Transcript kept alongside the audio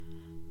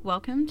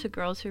Welcome to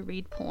Girls Who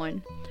Read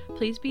Porn.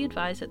 Please be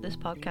advised that this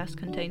podcast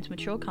contains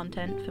mature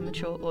content for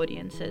mature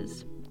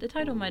audiences. The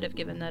title might have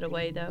given that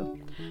away though.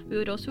 We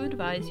would also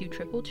advise you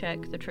triple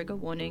check the trigger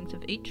warnings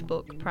of each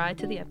book prior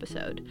to the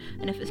episode,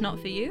 and if it's not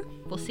for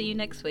you, we'll see you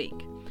next week.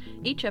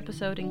 Each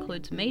episode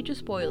includes major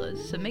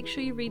spoilers, so make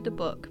sure you read the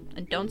book,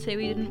 and don't say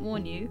we didn't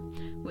warn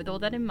you. With all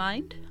that in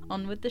mind,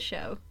 on with the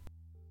show.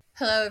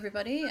 Hello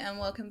everybody, and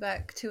welcome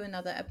back to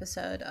another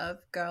episode of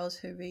Girls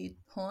Who Read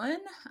Porn.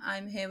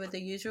 I'm here with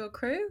the usual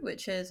crew,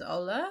 which is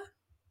Ola.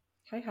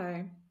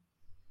 Hi.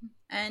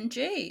 And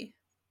G.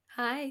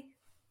 Hi.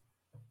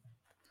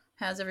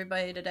 How's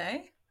everybody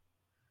today?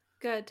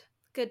 Good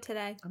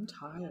today. I'm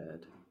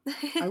tired.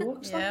 I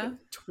walked like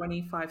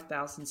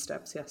 25,000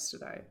 steps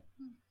yesterday.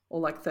 Or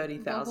like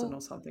 30,000 or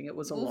something. It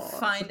was a lot. We'll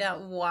find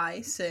out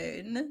why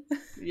soon.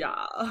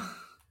 Yeah.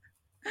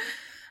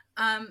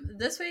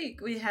 This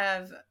week we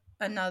have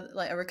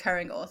a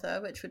recurring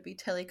author, which would be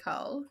Tille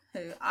Cole,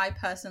 who I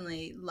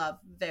personally love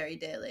very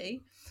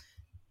dearly.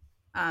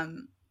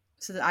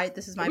 This is my book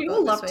this week. We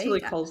all love Tille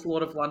Cole's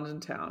Lord of London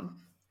Town.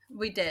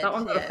 We did. That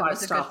one got a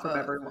 5-star from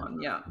everyone,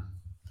 yeah.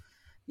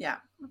 Yeah.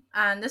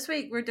 And this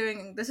week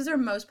this is our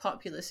most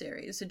popular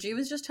series. So G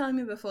was just telling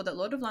me before that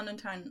Lord of London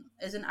Town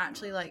isn't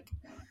actually like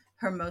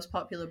her most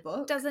popular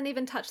book. Doesn't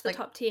even touch the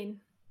top 10.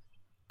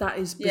 That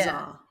is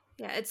bizarre.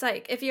 Yeah, it's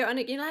like if you're on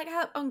it, you know, like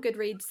how on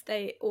Goodreads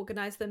they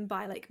organize them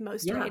by like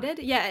most rated.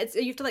 Yeah, it's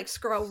you have to like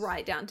scroll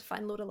right down to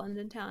find Lord of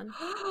London Town.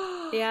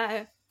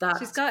 Yeah,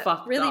 she's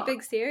got really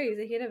big series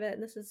ahead of it,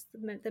 and this is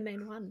the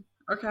main one.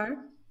 Okay.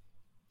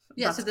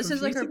 Yeah, that's so this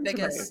is like her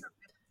biggest.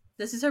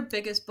 This is her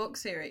biggest book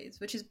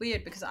series, which is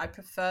weird because I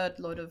preferred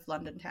Lord of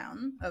London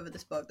Town over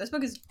this book. This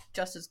book is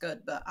just as good,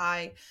 but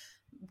I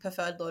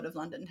preferred Lord of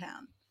London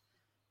Town.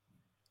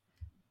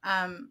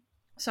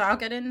 So we'll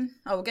get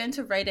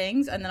into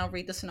ratings, and then I'll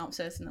read the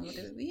synopsis, and then we'll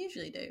do what we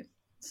usually do.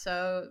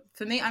 So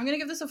for me, I'm going to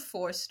give this a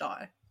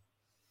 4-star.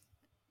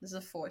 This is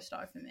a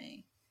 4-star for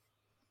me.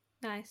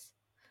 Nice.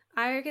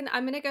 I reckon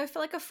I'm going to go for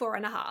like a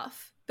 4.5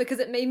 because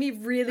it made me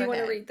really want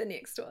to read the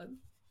next one.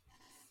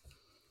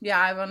 Yeah,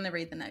 I want to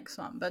read the next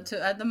one. But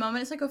at the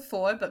moment, it's like a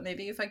 4, but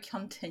maybe if I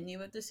continue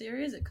with the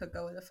series, it could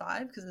go with a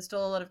 5 because there's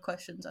still a lot of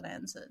questions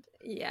unanswered.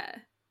 Yeah.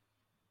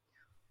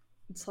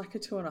 It's like a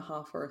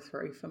 2.5 or a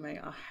 3 for me.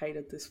 I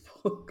hated this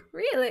book.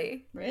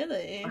 Really?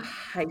 Really? I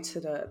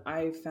hated it.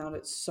 I found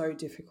it so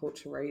difficult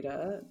to read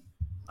it.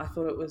 I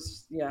thought it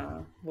was,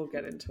 we'll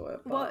get into it.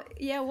 But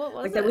what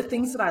was it? There were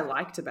things that I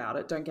liked about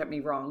it, don't get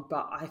me wrong,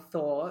 but I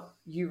thought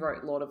you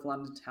wrote Lord of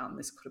London Town.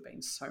 This could have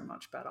been so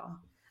much better.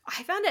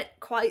 I found it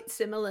quite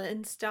similar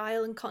in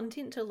style and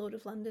content to Lord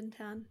of London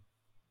Town.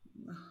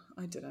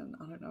 I didn't.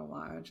 I don't know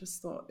why. I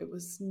just thought it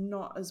was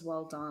not as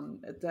well done.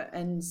 The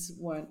ends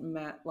weren't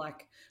met,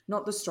 like,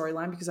 not the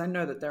storyline, because I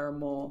know that there are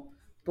more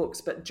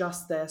books, but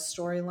just their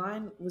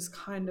storyline was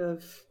kind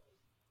of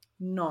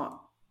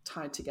not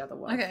tied together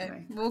well for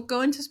me. We'll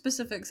go into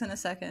specifics in a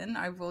second.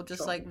 I will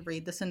just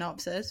read the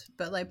synopsis,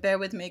 but bear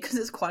with me because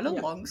it's quite a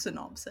long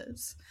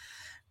synopsis.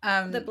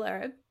 The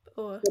blurb?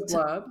 Or the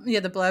blurb?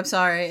 The blurb,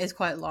 sorry, is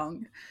quite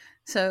long.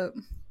 So,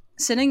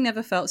 sinning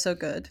never felt so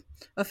good.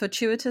 A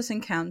fortuitous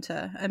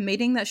encounter, a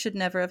meeting that should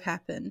never have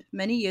happened.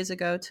 Many years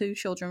ago, two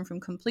children from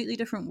completely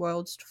different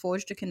worlds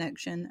forged a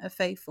connection, a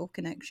faithful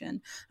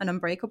connection, an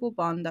unbreakable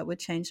bond that would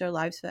change their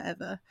lives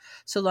forever.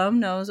 Salome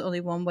knows only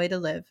one way to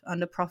live,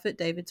 under Prophet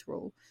David's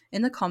rule.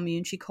 In the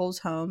commune she calls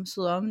home,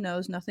 Salome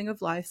knows nothing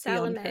of life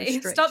beyond her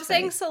strict Stop faith.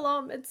 saying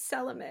Salome, it's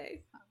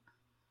Salome.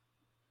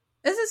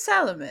 Is it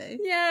Salome?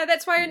 Yeah,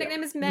 that's why her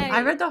nickname is May. I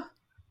read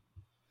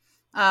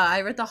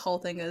the whole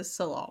thing as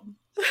Salome.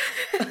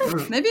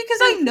 Maybe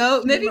because I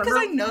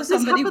know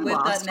somebody with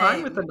that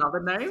name. With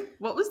another name?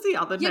 What was the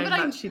other name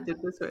that she did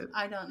this with?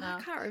 I don't know.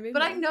 I can't remember.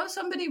 But I know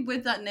somebody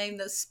with that name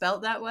that's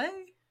spelt that way.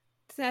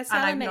 And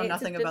I know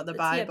nothing about the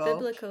Bible. Yeah,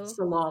 biblical.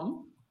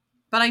 Salome.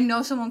 But I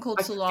know someone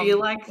called Salome. I feel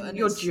like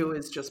your Jew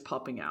is just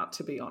popping out,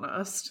 to be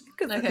honest.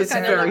 Okay, it's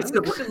very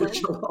similar to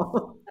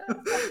Salome.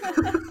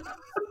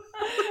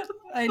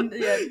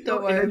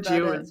 Don't worry about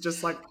Jew it. is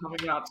just like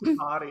coming out to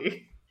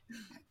party.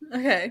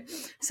 Okay.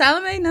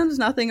 Salome knows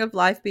nothing of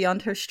life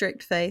beyond her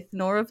strict faith,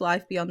 nor of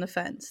life beyond the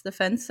fence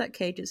that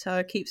cages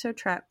her, keeps her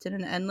trapped in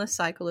an endless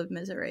cycle of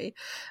misery,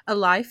 a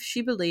life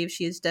she believes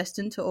she is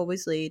destined to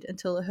always lead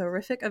until a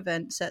horrific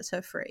event sets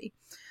her free.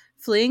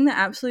 Fleeing the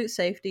absolute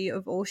safety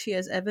of all she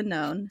has ever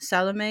known,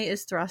 Salome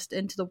is thrust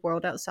into the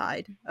world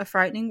outside, a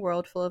frightening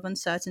world full of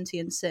uncertainty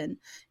and sin,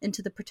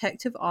 into the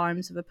protective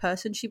arms of a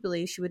person she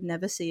believes she would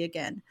never see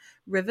again.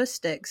 River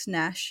Styx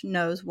Nash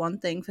knows one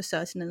thing for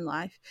certain in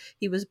life.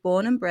 He was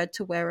born and bred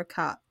to wear a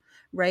cut.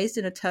 Raised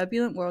in a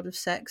turbulent world of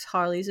sex,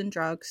 Harleys, and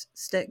drugs,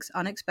 Styx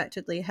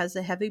unexpectedly has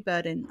the heavy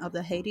burden of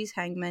the Hades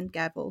hangman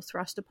gavel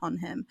thrust upon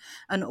him,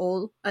 and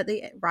all at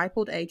the ripe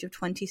old age of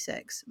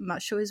 26,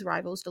 much to his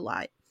rival's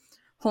delight.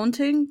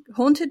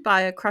 Haunted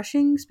by a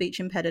crushing speech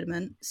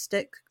impediment,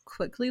 Stick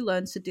quickly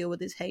learns to deal with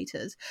his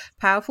haters.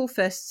 Powerful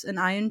fists, an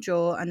iron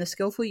jaw, and the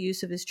skillful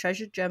use of his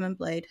treasured German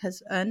blade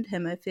has earned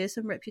him a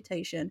fearsome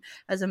reputation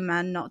as a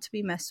man not to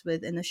be messed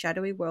with in the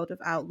shadowy world of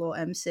outlaw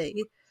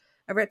MC.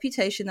 A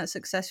reputation that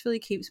successfully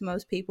keeps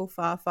most people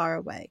far, far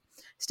away.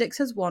 Styx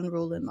has one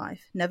rule in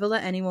life: never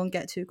let anyone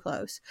get too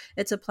close.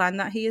 It's a plan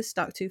that he has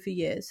stuck to for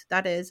years,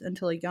 that is,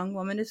 until a young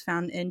woman is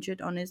found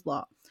injured on his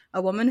lot.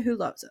 A woman who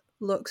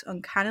looks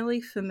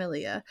uncannily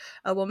familiar,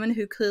 a woman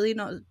who clearly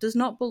does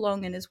not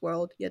belong in his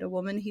world, yet a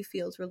woman he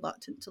feels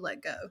reluctant to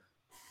let go.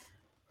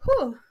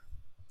 Whew.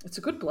 It's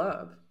a good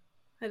blurb.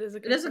 It is a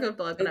good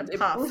blurb, and it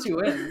pulls you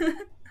in.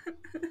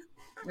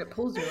 It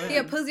pulls you in. Yeah,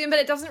 it pulls you in, but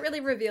it doesn't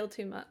really reveal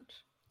too much.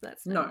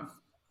 That's nice.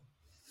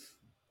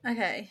 No.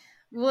 Okay.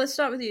 Well, let's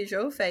start with the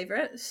usual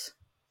favourites.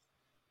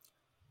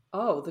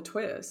 Oh, the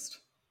twist.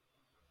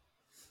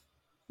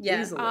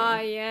 Yeah. Easily. Oh,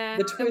 yeah.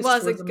 The twist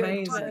was a good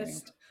amazing.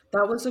 Twist.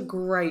 That was a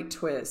great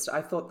twist.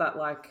 I thought that,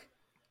 like,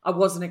 I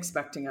wasn't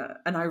expecting it.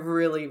 And I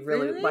really,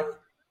 like,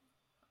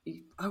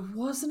 I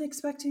wasn't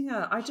expecting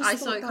it. I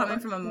saw it coming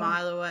from a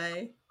mile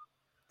away.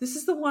 This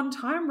is the one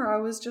time where I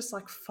was just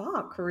like,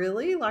 fuck,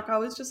 really? Like, I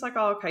was just like,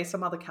 oh, okay,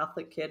 some other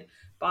Catholic kid.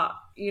 But,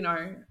 you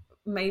know,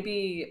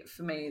 maybe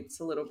for me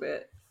it's a little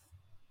bit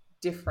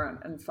different,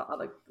 and for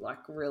other, like,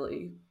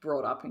 really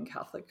brought up in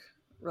Catholic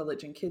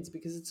religion kids,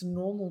 because it's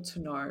normal to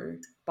know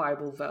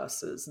Bible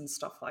verses and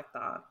stuff like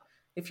that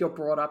if you're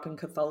brought up in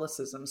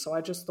Catholicism. So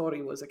I just thought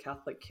he was a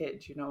Catholic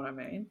kid, you know what I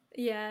mean?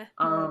 Yeah.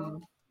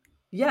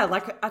 Yeah,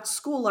 like at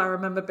school I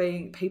remember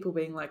people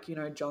being like, you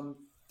know, John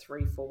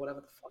 3-4,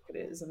 whatever the fuck it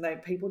is, and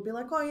people would be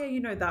like, oh yeah, you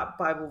know that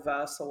Bible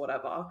verse or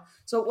whatever.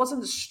 So it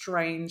wasn't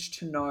strange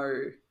to know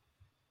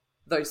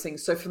those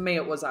things. So for me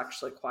it was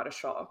actually quite a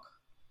shock.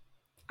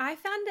 I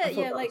found it,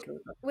 yeah, like really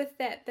with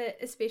that bit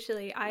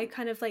especially, I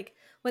kind of like,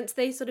 once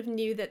they sort of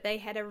knew that they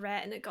had a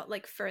rat and it got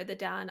like further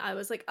down, I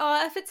was like,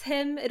 oh, if it's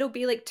him, it'll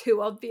be like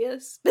too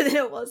obvious. But then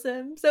it was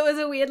him. So it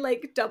was a weird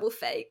like double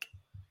fake.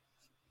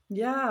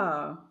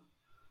 Yeah.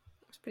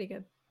 It was pretty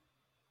good.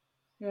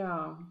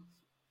 Yeah.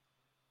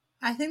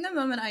 I think the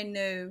moment I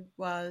knew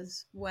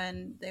was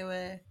when they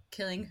were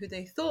killing who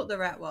they thought the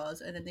rat was,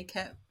 and then they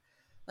kept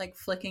like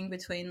flicking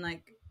between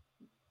like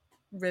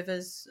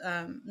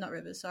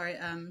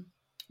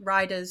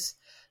Ryder's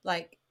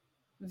like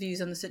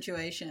views on the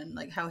situation,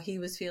 like how he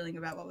was feeling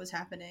about what was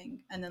happening,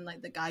 and then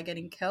like the guy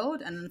getting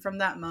killed, and then from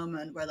that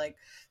moment where like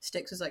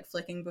Styx was like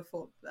flicking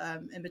before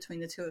in between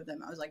the two of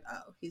them, I was like,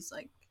 oh, he's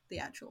like the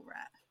actual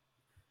rat.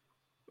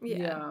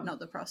 Yeah. Not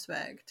the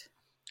prospect.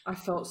 I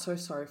felt so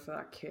sorry for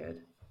that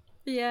kid.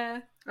 Yeah.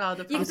 Oh,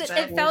 the prospect.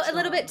 It felt a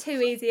little bit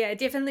too easy. I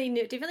definitely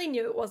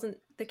knew it wasn't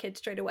the kid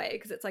straight away,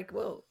 because it's like,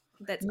 well,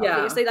 that's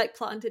obviously like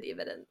planted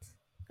evidence.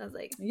 I was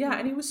like, yeah,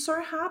 and he was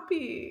so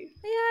happy.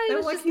 Yeah, he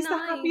was like, just he's nice.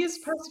 The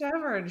happiest person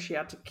ever, and she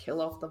had to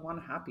kill off the one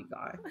happy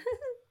guy.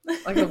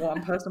 Like the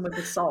one person with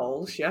the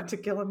soul, she had to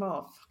kill him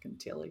off. Fucking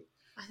Tilly.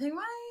 I think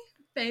my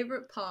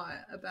favorite part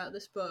about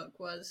this book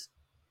was,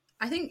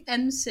 I think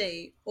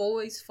MC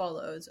always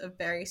follows a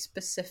very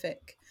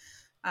specific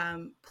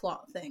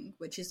plot thing,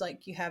 which is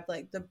like you have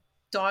like the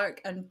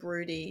dark and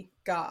broody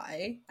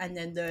guy, and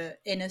then the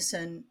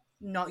innocent,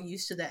 not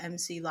used to the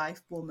MC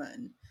life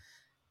woman.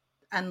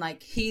 And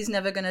like he's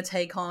never gonna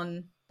take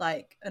on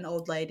like an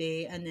old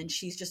lady, and then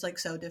she's just like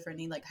so different,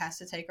 he like has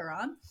to take her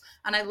on.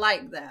 And I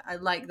like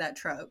that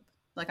trope.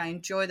 Like I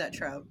enjoy that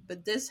trope,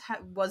 but this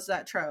was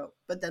that trope,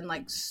 but then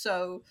like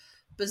so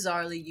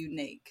bizarrely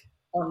unique.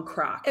 On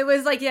crack. It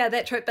was like, yeah,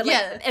 that trope, but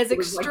like as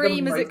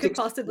extreme as it could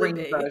possibly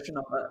be. Version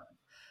of it.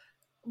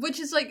 Which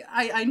is like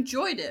I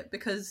enjoyed it,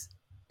 because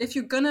if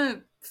you're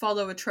gonna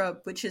follow a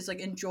trope which is like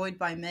enjoyed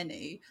by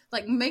many,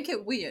 like make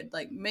it weird,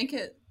 like make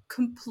it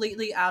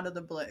completely out of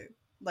the blue.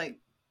 Like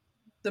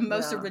the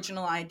most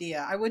original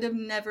idea. I would have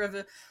never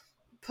ever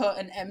put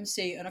an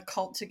MC and a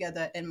cult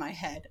together in my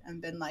head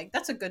and been like,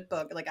 that's a good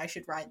book, like I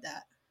should write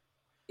that.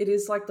 It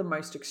is like the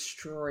most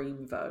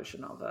extreme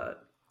version of it.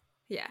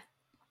 Yeah.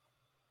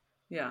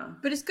 Yeah.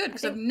 But it's good,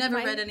 because I've never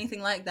read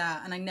anything like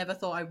that, and I never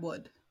thought I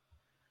would.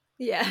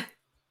 Yeah.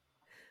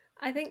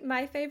 I think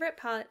my favorite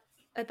part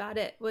about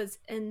it was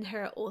in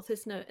her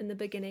author's note in the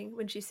beginning,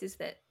 when she says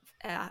that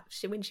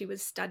when she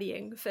was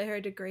studying for her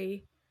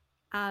degree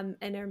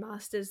in her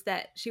master's,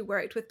 that she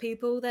worked with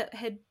people that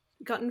had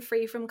gotten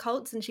free from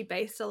cults, and she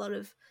based a lot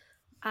of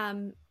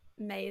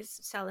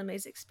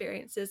Salome's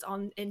experiences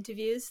on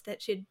interviews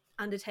that she'd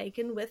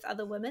undertaken with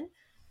other women.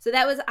 So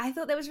I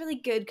thought that was really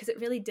good, because it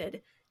really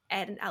did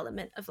add an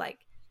element of like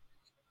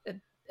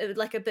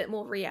a bit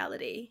more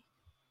reality.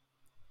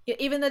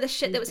 Even though the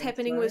shit that was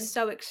happening was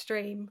so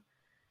extreme,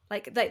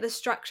 like the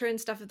structure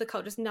and stuff of the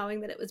cult, just knowing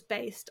that it was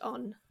based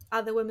on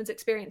other women's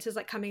experiences,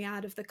 like coming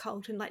out of the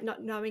cult and like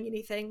not knowing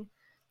anything,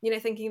 you know,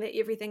 thinking that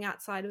everything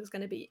outside was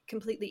going to be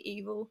completely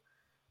evil.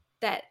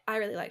 That I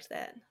really liked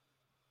that.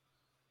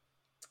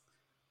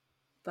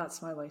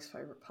 That's my least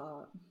favorite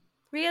part.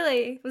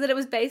 Really? Was it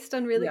was based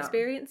on real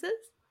experiences?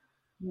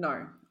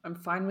 No. I'm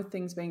fine with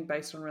things being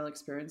based on real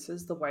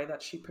experiences. The way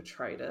that she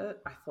portrayed it,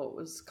 I thought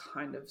was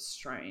kind of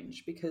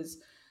strange because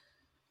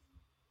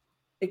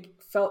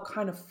it felt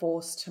kind of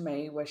forced to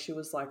me, where she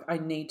was like, I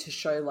need to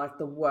show like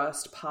the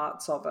worst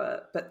parts of it,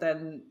 but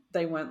then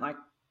they weren't like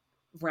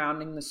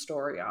rounding the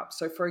story up.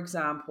 So for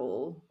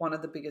example, one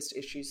of the biggest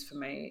issues for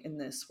me in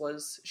this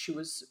was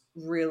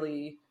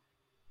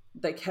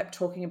they kept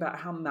talking about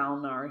how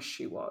malnourished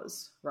she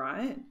was,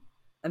 right?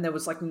 And there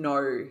was like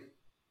no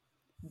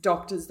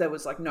doctors, there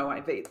was like no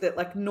IV, that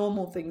like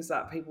normal things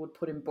that people would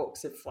put in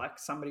books if like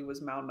somebody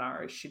was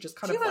malnourished. She just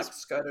kind of like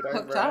skirted over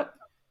it.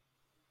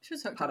 She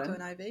was hooked up to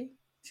an IV.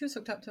 She was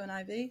hooked up to an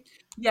IV.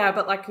 Yeah,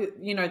 but like,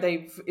 you know,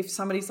 if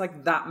somebody's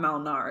like that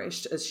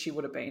malnourished as she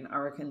would have been, I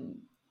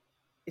reckon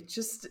it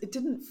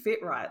didn't fit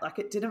right. Like,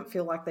 it didn't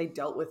feel like they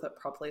dealt with it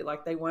properly.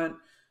 Like, they weren't,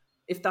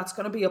 if that's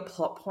going to be a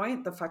plot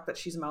point, the fact that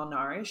she's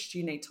malnourished,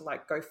 you need to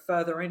like go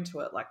further into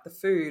it, like the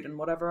food and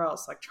whatever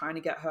else, like trying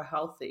to get her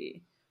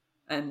healthy.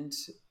 And,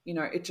 you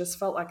know, it just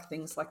felt like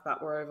things like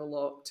that were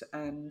overlooked,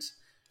 and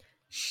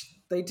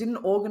they didn't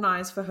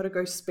organize for her to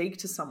go speak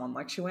to someone.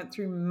 Like, she went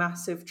through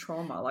massive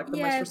trauma, like the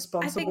most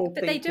responsible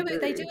thing they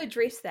do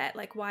address that,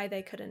 like why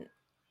they couldn't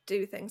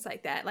do things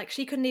like that. Like,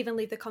 she couldn't even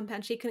leave the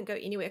compound, she couldn't go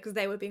anywhere because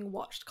they were being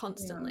watched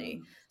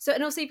constantly. Yeah. So,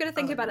 and also you've got to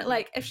think about it,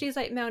 like if she's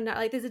like malnourished,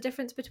 like there's a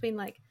difference between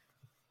like,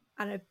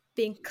 I don't know,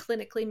 being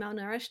clinically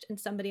malnourished and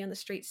somebody on the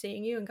street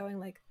seeing you and going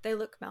like, they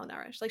look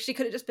malnourished. Like, she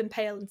could have just been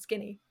pale and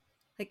skinny.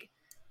 Like,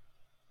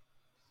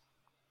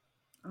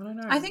 I don't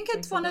know. I think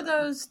it's one of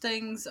those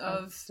things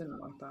of,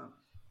 didn't like that.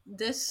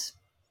 This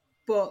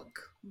book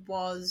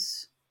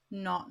was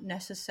not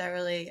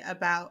necessarily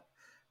about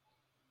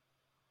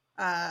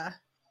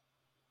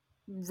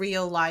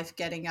real life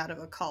getting out of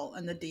a cult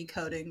and the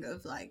decoding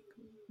of like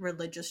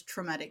religious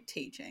traumatic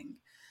teaching.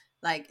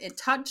 Like, it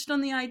touched on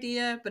the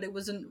idea, but it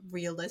wasn't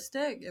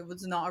realistic. It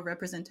was not a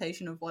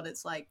representation of what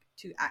it's like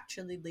to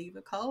actually leave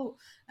a cult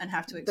and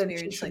have to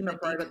experience. Then she shouldn't have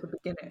wrote at the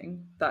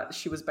beginning that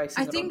she was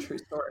basing it on true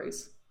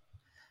stories.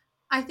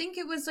 I think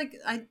it was like,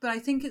 but I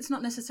think it's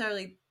not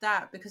necessarily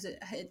that, because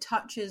it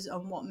touches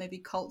on what maybe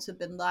cults have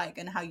been like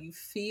and how you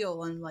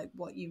feel and like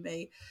what you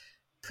may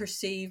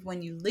perceive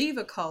when you leave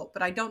a cult.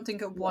 But I don't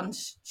think at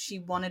once she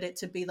wanted it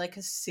to be like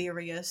a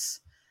serious,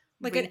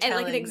 like an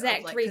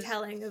exact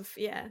retelling of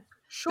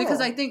Sure.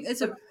 Because I think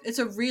it's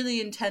a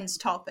really intense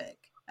topic,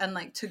 and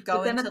like to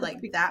go into like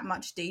that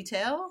much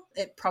detail,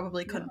 it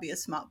probably couldn't be a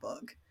Smut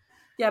book.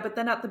 Yeah, but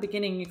then at the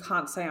beginning, you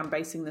can't say I'm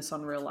basing this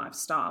on real life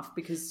stuff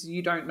because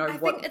you don't know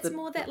what is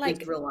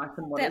real life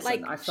and what isn't.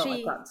 Like, I felt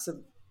like that's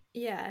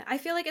yeah, I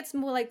feel like it's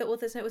more like the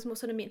author's note was more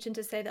sort of mentioned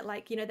to say that,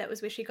 like, you know, that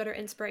was where she got her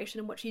inspiration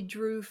and what she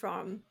drew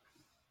from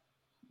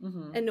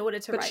in order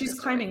to write. But she's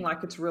claiming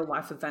like it's real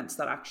life events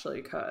that actually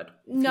occurred.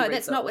 No,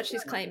 that's not what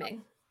she's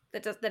claiming.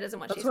 That isn't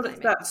what she's claiming.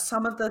 That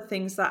some of the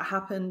things that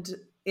happened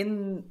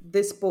in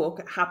this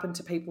book happened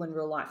to people in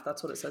real life.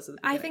 That's what it says at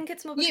the beginning. I think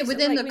it's more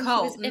within the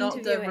cult,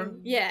 not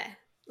the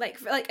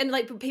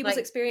like people's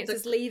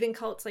experiences leaving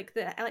cults, like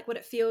what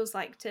it feels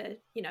like to,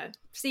 you know,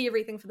 see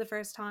everything for the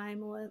first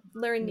time or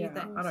learn new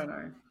things. I don't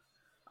know.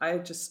 I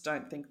just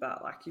don't think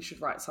that like you should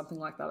write something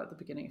like that at the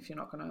beginning if you're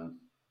not gonna.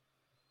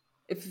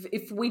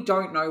 If we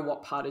don't know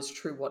what part is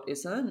true, what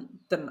isn't,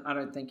 then I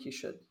don't think you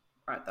should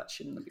write that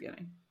shit in the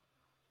beginning.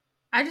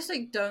 I just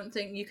like don't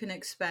think you can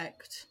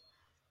expect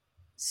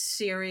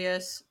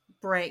serious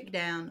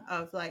breakdown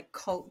of like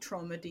cult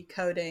trauma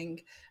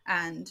decoding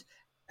and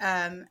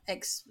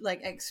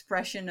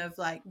expression of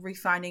like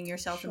refining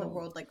yourself in the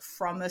world like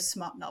from a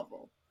Smut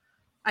novel.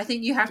 I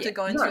think you have to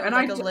go into a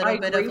little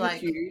bit of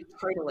like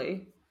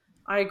totally.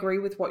 I agree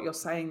with what you're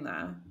saying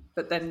there,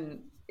 but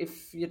then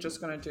if you're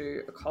just going to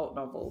do a cult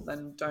novel,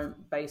 then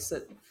don't base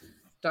it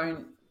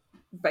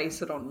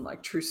on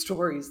like true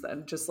stories.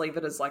 Then just leave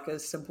it as like a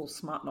simple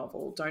Smut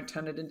novel. Don't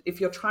turn it in. If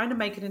you're trying to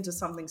make it into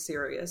something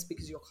serious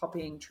because you're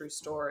copying true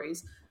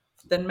stories,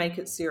 then make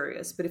it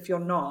serious. But if you're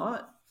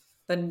not,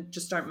 then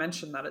just don't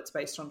mention that it's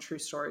based on true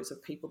stories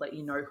of people that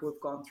you know who have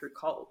gone through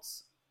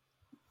cults.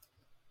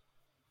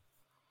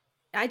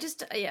 I don't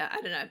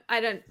know.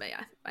 I don't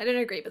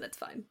agree, but that's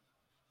fine.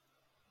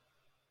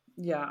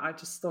 Yeah, I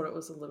just thought it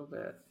was a little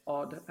bit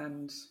odd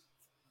and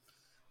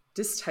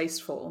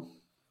distasteful.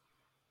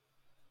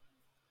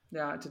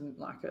 Yeah, I didn't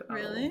like it.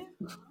 Really?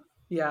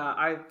 Yeah,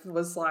 I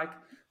was like,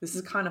 this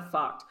is kind of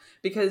fucked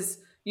because,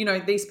 you know,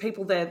 these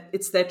people,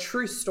 it's their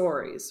true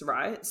stories,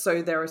 right?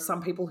 So there are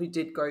some people who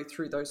did go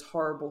through those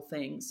horrible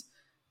things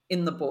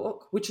in the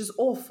book, which is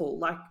awful.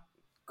 Like,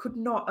 could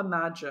not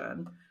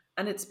imagine.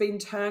 And it's been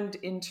turned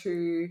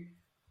into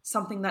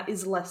something that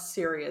is less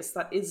serious,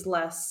 that is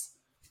less,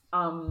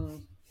 I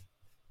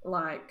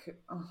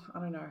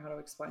don't know how to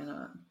explain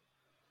it.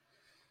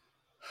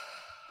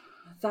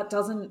 That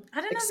doesn't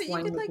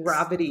explain the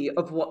gravity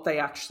of what they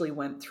actually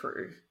went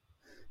through.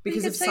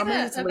 Because if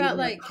somebody's leaving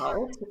a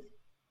cult,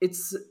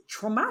 it's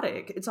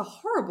traumatic. It's a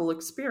horrible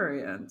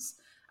experience.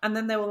 And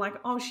then they were like,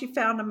 oh, she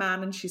found a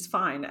man and she's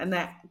fine. And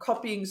they're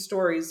copying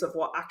stories of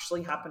what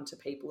actually happened to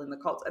people in the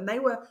cults. And they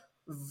were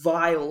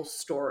vile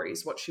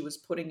stories, what she was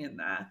putting in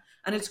there.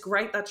 And it's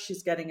great that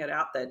she's getting it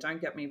out there,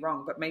 don't get me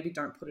wrong, but maybe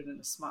don't put it in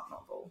a smut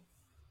novel.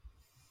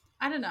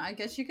 I don't know. I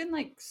guess you can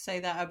like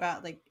say that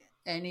about like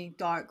any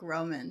dark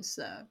romance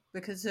though,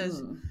 because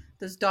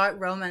there's dark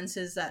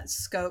romances that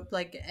scope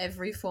like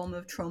every form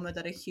of trauma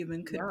that a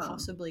human could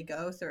possibly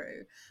go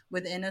through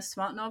within a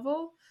smut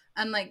novel,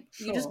 and like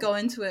you just go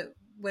into it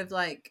with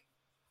like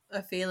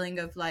a feeling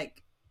of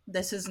like,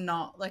 this is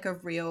not like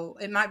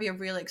it might be a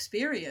real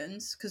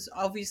experience, because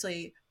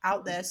obviously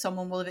out there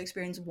someone will have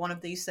experienced one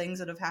of these things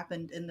that have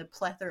happened in the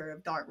plethora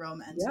of dark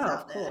romances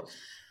out there.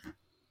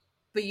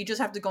 But you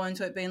just have to go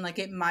into it being like,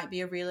 it might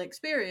be a real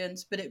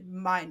experience, but it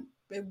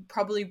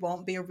probably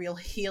won't be a real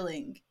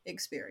healing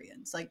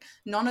experience. Like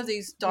none of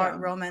these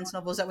dark romance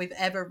novels that we've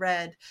ever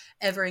read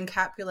ever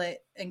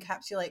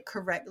encapsulate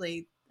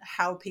correctly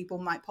how people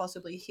might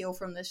possibly heal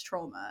from this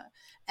trauma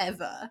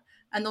ever.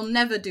 And they'll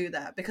never do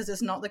that because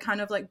it's not the kind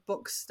of like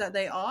books that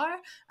they are.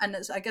 And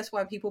it's, I guess,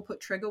 why people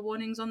put trigger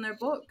warnings on their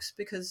books,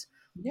 because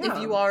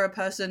if you are a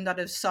person that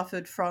has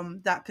suffered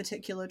from that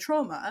particular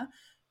trauma,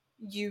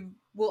 you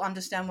will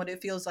understand what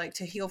it feels like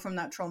to heal from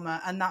that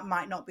trauma, and that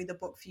might not be the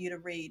book for you to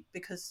read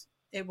because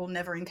it will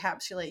never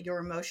encapsulate your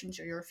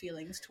emotions or your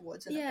feelings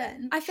towards an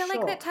event. I feel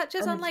like that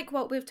touches on like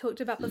what we've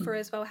talked about before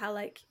as well, how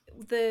like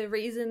the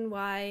reason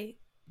why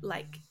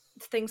like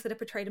things that are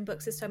portrayed in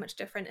books is so much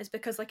different is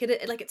because like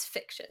it's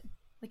fiction,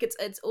 like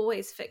it's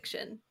always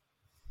fiction.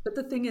 But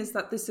the thing is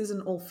that this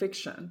isn't all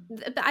fiction.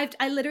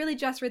 I literally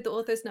just read the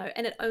author's note,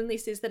 and it only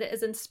says that it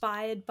is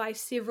inspired by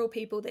several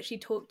people that she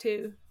talked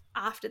to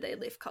after they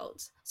left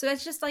cults. So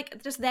it's just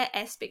like, just that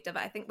aspect of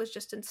it, I think, was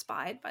just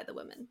inspired by the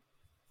women.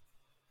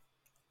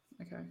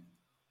 Okay.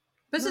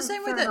 But it's the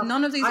same way that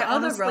none of these other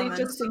romance... I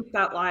honestly just think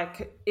that,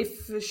 like,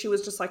 if she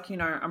was just like, you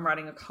know, I'm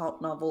writing a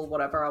cult novel,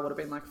 whatever, I would have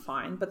been like,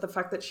 fine. But the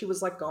fact that she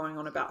was like going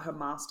on about her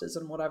masters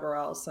and whatever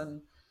else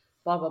and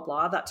blah, blah,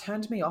 blah, that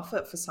turned me off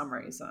it for some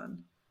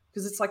reason.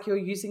 Because it's like you're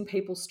using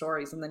people's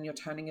stories and then you're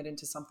turning it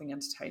into something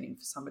entertaining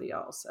for somebody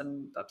else.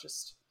 And that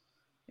just...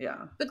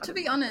 Yeah. But to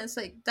be honest,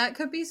 like that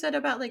could be said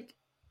about like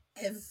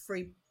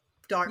every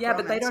dark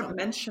romance but they don't novel.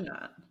 mention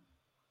it.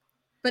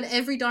 But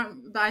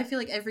I feel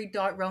like every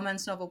dark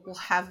romance novel will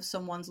have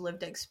someone's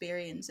lived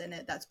experience in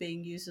it that's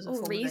being used as a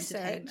form of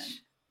entertainment.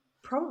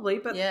 Probably,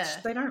 but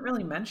they don't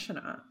really mention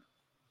it.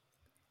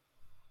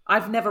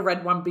 I've never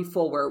read one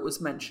before where it was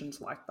mentioned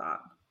like that.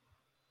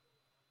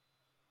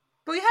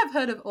 But we have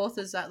heard of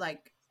authors that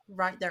like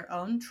write their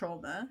own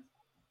trauma.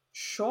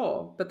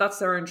 Sure, but that's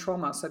their own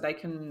trauma, so they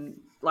can,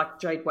 like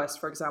Jade West,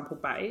 for example,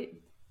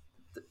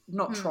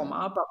 not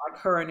trauma, but like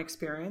her own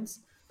experience.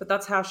 But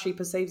that's how she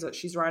perceives it.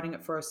 She's writing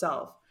it for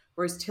herself,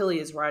 whereas Tille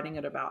is writing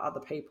it about other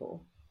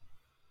people.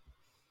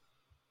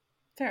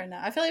 Fair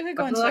enough. I feel like we're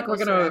going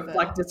to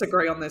like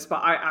disagree on this, but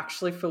I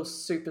actually feel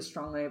super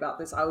strongly about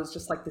this. I was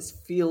just like, this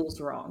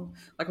feels wrong.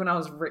 Like when I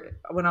was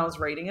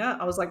reading it,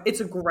 I was like, it's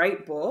a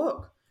great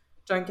book.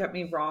 Don't get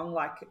me wrong,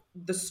 like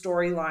the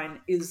storyline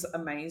is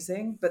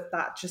amazing, but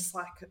that just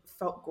like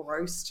felt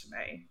gross to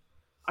me.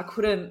 I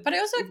couldn't. But I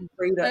also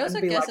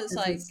guess it's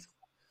like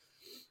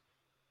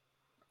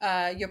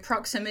your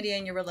proximity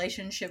and your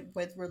relationship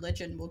with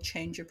religion will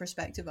change your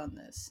perspective on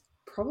this.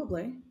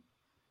 Probably,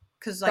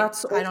 because like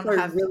that's also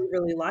really,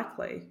 really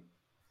likely.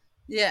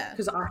 Yeah,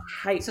 because I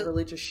hate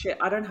religious shit.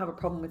 I don't have a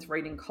problem with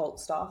reading cult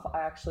stuff.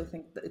 I actually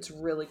think that it's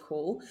really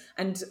cool.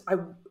 And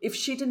if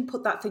she didn't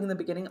put that thing in the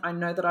beginning, I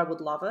know that I would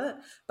love it.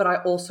 But I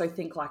also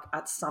think like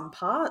at some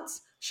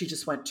parts, she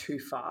just went too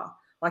far.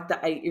 Like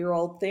the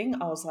 8-year-old thing,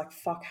 I was like,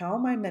 fuck, how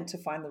am I meant to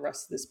find the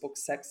rest of this book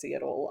sexy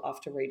at all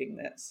after reading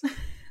this?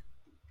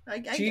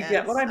 Do you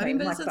get what I mean? I mean,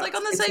 but it's like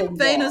on the same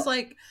vein as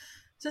like,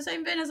 it's the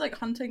same vein as like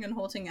Hunting and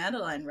Haunting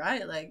Adeline,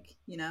 right? Like,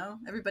 you know,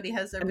 everybody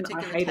has their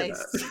particular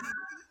tastes.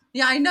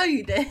 Yeah, I know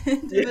you did,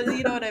 but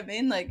you know what I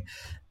mean? Like,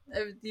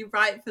 you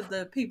write for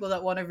the people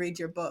that want to read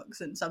your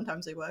books, and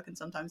sometimes they work and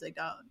sometimes they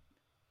don't.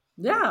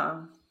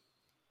 Yeah.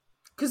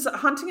 Because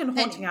Hunting and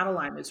Haunting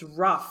Adeline is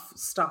rough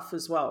stuff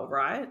as well,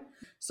 right?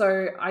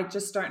 So I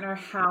just don't know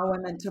how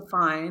we're meant to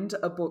find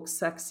a book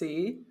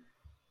sexy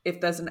if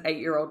there's an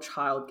 8-year-old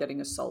child getting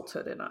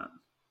assaulted in it.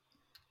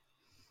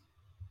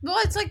 Well,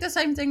 it's like the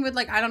same thing with,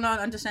 like, I don't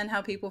understand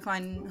how people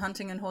find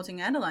Hunting and Haunting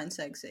Adeline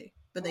sexy,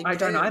 but they do. I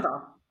don't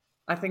either.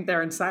 I think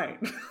they're insane.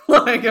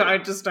 Like, I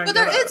just don't. But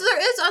there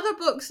is other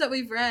books that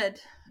we've read.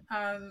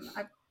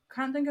 I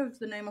can't think of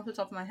the name off the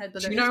top of my head,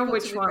 but do you know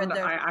which one that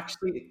I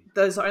actually?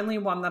 There's only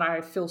one that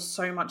I feel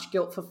so much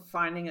guilt for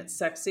finding it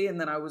sexy, and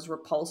then I was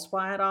repulsed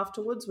by it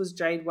afterwards. Was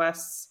Jade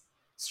West's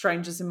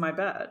 "Strangers in My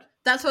Bed"?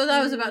 That's what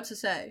I was about to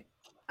say.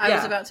 I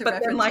was about to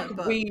reference then, like, that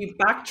book. We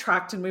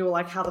backtracked and we were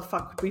like, "How the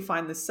fuck could we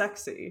find this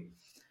sexy?"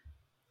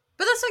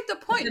 But that's like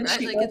the point, right?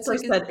 She like, also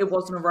said it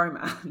wasn't a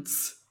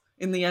romance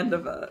in the end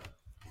of it.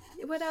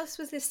 What else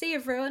was there? Sea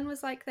of Ruin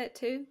was like that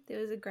too. There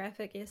was a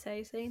graphic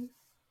essay scene.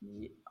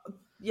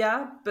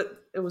 Yeah,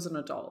 but it was an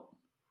adult.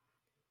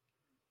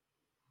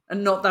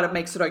 And not that it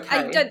makes it okay.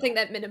 I don't think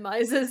that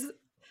minimizes.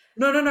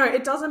 No.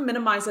 It doesn't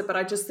minimize it, but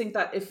I just think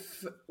that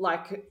if,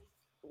 like,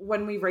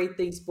 when we read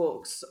these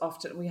books,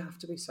 often we have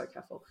to be so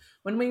careful.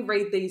 When we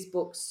read these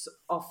books,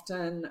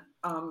 often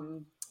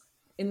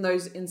in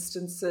those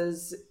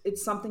instances,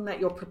 it's something that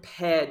you're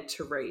prepared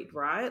to read,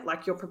 right?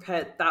 Like you're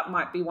prepared. That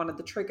might be one of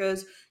the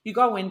triggers. You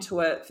go into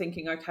it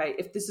thinking, okay,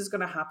 if this is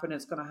going to happen,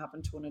 it's going to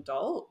happen to an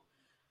adult.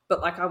 But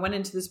like I went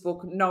into this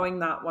book knowing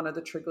that one of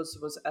the triggers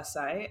was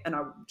SA, and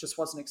I just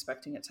wasn't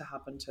expecting it to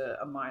happen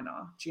to a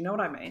minor. Do you know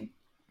what I mean?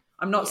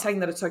 I'm not saying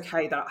that it's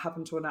okay that it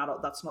happened to an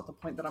adult. That's not the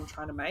point that I'm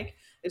trying to make.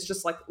 It's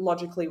just like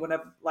logically,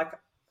 whenever like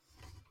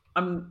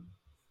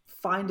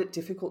find it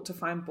difficult to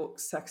find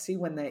books sexy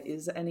when there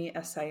is any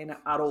SA in it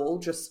at all,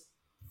 just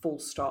full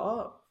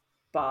stop.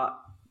 But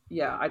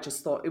yeah, I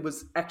just thought it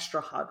was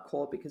extra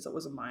hardcore because it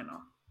was a minor.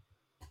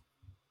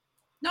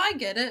 No, I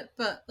get it,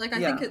 but like I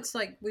think it's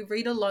like we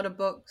read a lot of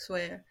books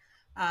where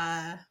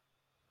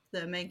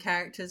the main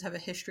characters have a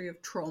history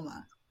of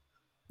trauma.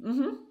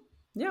 Mm-hmm.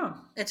 Yeah.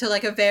 To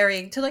like a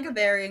varying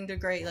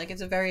degree. Like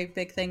it's a very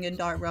big thing in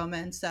dark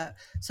romance that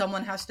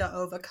someone has to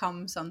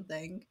overcome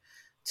something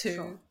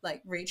to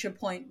like reach a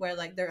point where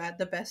like they're at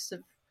the best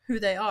of who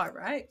they are,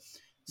 right?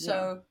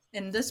 So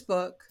in this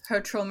book,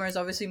 her trauma is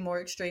obviously more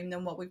extreme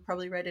than what we've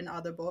probably read in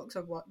other books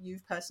or what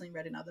you've personally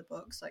read in other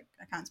books. Like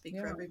I can't speak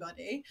for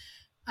everybody.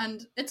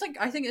 And it's like,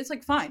 I think it's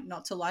like fine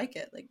not to like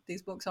it. Like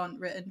these books aren't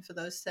written for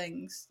those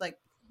things. Like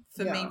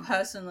for me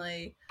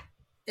personally,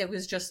 it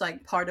was just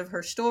like part of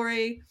her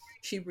story.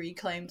 She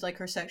reclaimed like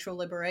her sexual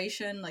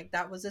liberation. Like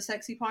that was the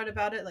sexy part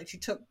about it. Like she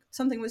took,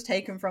 something was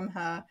taken from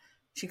her.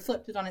 She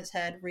flipped it on its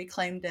head,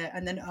 reclaimed it,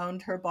 and then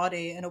owned her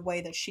body in a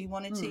way that she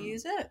wanted to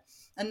use it.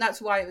 And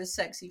that's why it was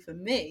sexy for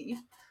me.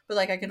 But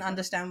like I can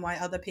understand why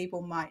other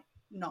people might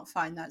not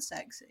find that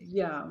sexy.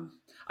 Yeah.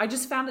 I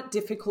just found it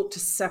difficult to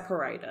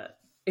separate it,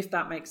 if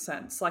that makes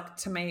sense. Like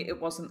to me,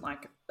 it wasn't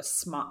like a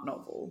smut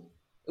novel.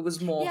 It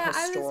was more her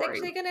story. I was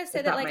actually gonna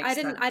say that like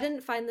I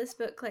didn't find this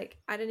book like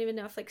I don't even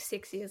know if like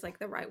sexy is like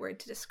the right word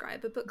to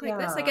describe a book like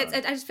this. Like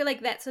I just feel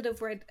like that sort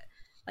of word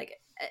like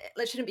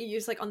it shouldn't be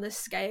used like on the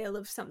scale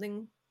of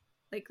something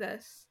like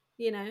this,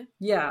 you know?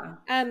 Yeah.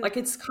 Like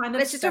it's kind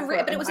of it's just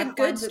but it was a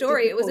good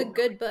story. It was a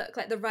good book.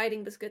 Like the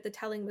writing was good, the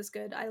telling was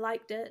good. I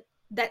liked it.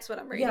 That's what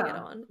I'm reading it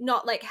on.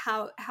 Not like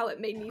how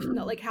it made me,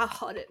 not like how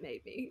hot it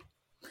made me.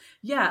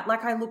 Yeah,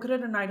 like I look at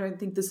it and I don't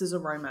think this is a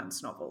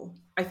romance novel.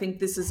 I think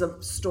this is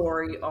a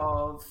story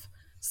of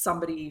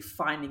somebody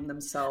finding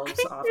themselves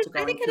after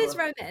going. I think it is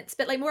romance,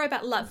 but like more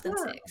about love than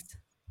sex.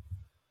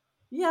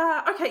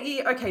 Yeah,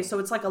 okay, so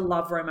it's like a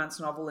love romance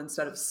novel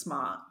instead of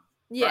smart.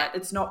 Yeah. Right?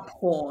 It's not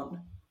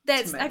porn.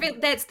 I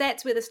think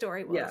that's where the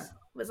story was. Yeah.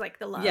 Was like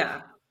the love.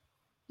 Yeah.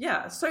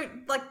 Yeah. So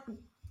like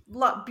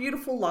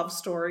beautiful love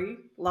story.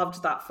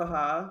 Loved that for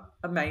her.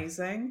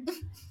 Amazing.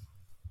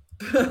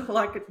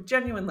 Like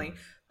genuinely,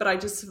 but I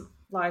just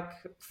like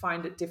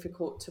find it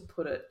difficult to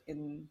put it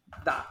in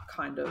that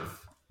kind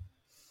of.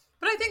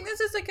 But I think this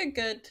is like a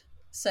good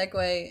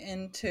segue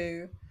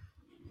into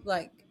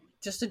like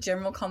just a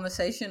general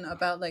conversation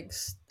about like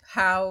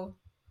how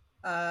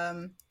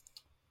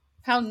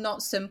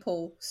not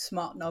simple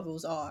smart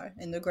novels are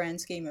in the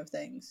grand scheme of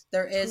things.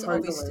 There is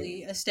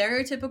obviously a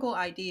stereotypical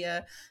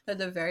idea that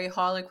they're very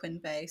Harlequin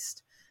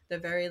based. They're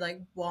very like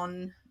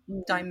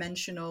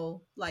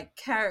one-dimensional like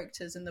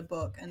characters in the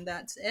book, and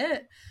that's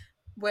it.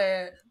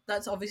 Where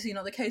that's obviously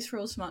not the case for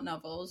all smart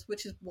novels,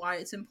 which is why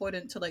it's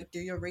important to like do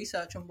your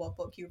research on what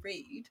book you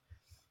read,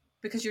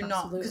 because you're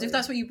not, because if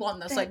that's what you want,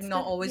 that's like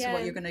not always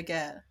what you're gonna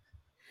get.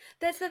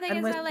 That's the thing,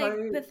 is I like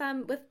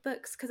with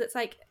books, because it's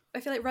like I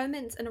feel like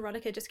romance and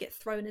erotica just get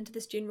thrown into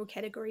this general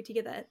category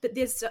together, but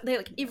they're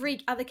like every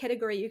other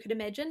category you could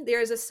imagine,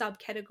 there is a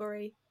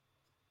subcategory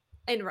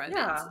in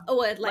romance,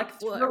 or like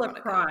thriller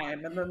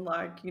crime, and then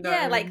like, you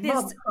know, like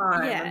mob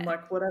crime, and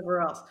like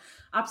whatever else.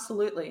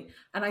 Absolutely.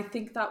 And I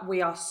think that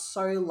we are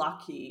so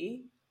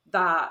lucky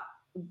that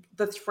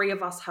the three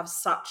of us have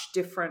such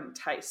different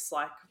tastes.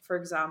 Like, for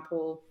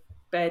example,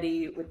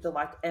 Betty with the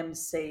like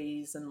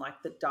MCs and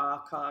like the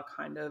darker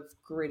kind of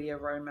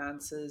grittier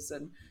romances,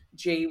 and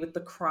G with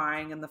the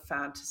crying and the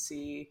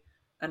fantasy,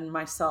 and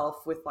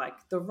myself with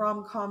like the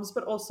rom-coms,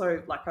 but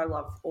also like I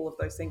love all of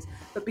those things.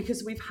 But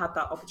because we've had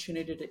that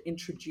opportunity to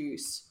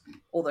introduce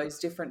all those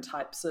different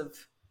types of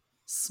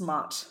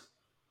smut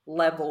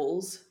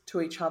levels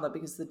to each other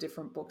because the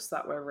different books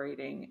that we're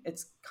reading,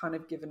 it's kind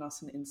of given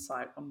us an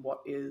insight on what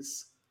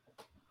is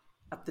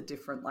at the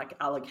different like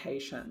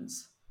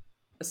allocations,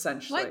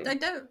 essentially.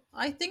 Like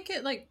I think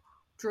it like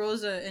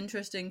draws an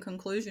interesting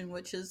conclusion,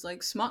 which is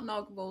like smut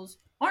novels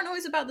aren't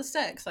always about the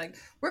sex. Like,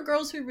 we're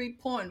girls who read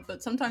porn,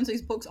 but sometimes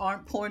these books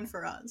aren't porn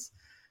for us.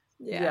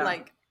 Yeah.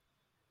 Like,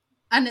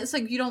 and it's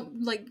like, you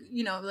don't, like,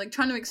 you know, like,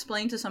 trying to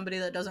explain to somebody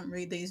that doesn't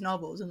read these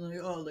novels and like,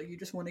 oh, like, you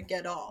just want to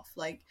get off.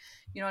 Like,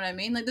 you know what I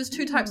mean? Like, there's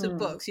two types of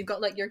books. You've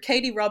got, like, your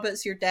Katie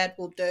Roberts, Your Dad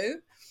Will Do,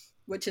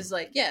 which is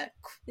like,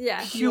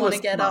 you want to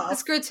get off.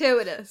 It's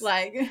gratuitous.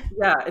 Like,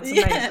 it's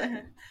amazing.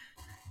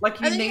 Like,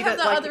 you need it,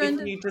 like,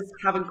 if you just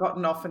haven't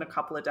gotten off in a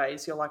couple of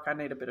days, you're like, I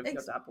need a bit of Your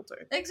Dad Will Do.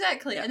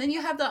 Exactly. And then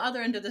you have the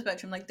other end of the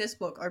spectrum, like this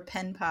book or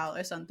Pen Pal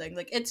or something.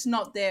 Like, it's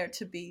not there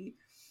to be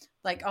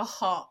like a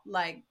hot,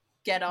 like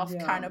get off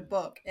kind of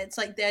book. It's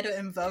like there to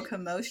invoke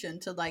emotion,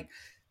 to like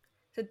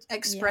to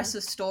express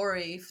a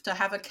story, to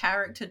have a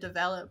character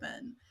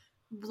development,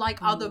 like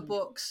other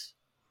books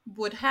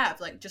would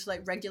have, like just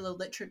like regular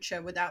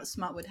literature without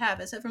smut would have,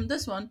 except from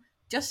this one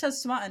just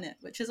has smut in it,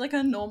 which is like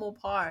a normal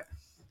part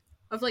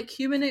of like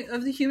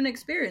the human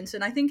experience.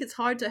 And I think it's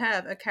hard to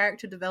have a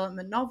character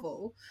development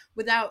novel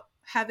without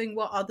having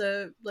what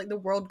other like the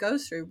world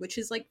goes through, which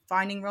is like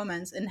finding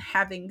romance and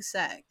having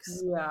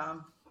sex.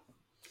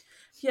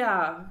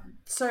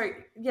 So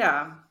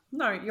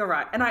no, you're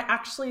right. And I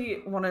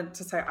actually wanted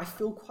to say I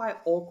feel quite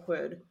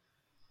awkward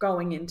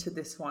going into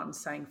this one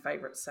saying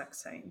favorite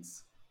sex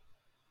scenes,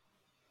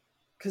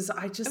 because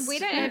we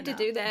don't have to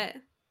do that.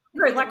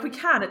 No, like we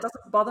can. It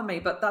doesn't bother me,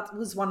 but that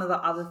was one of the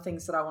other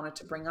things that I wanted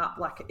to bring up.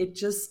 Like, it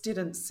just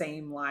didn't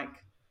seem like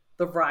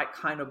the right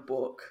kind of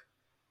book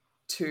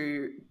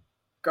to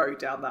go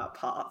down that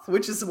path,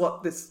 which is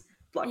what this,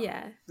 like,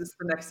 this is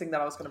the next thing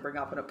that I was going to bring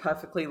up, and it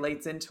perfectly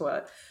leads into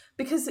it.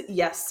 Because,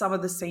 yes, some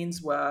of the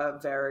scenes were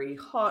very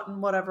hot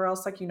and whatever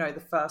else. Like, you know, the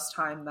first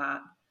time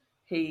that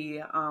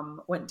he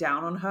went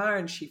down on her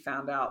and she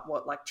found out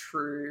what, like,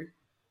 true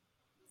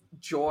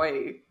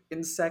joy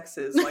in sex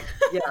is, like,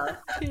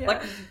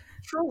 like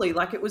truly,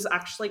 like, it was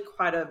actually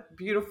quite a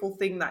beautiful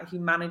thing that he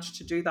managed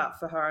to do that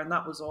for her, and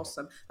that was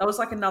awesome. That was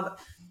like another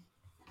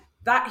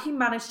that he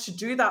managed to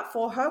do that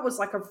for her was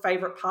like a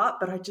favorite part,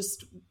 but I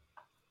just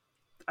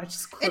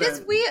couldn't. It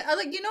is weird,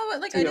 like, you know what,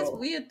 like, it is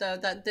weird though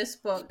that this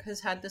book has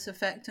had this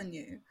effect on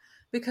you,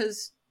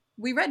 because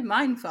we read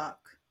Mindfuck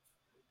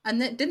and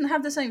it didn't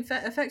have the same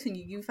effect on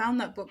you. You found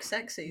that book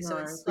sexy, so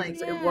it's like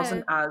it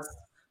wasn't as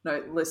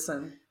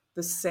listen,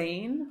 the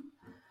scene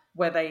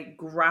where they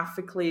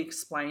graphically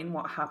explain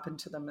what happened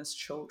to them as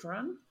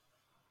children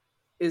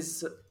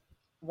is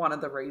one of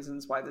the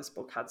reasons why this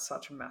book had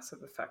such a massive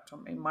effect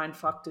on me.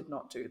 Mindfuck did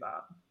not do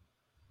that.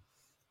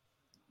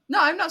 No,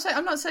 I'm not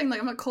saying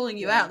like, I'm not calling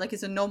you out. Like,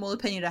 it's a normal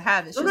opinion to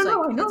have. It's just it's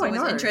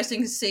always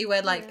interesting to see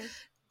where, like,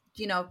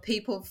 you know,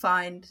 people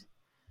find,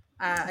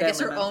 I guess,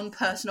 their own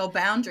personal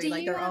boundary,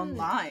 like their own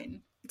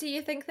line. Do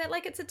you think that,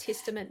 like, it's a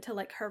testament to,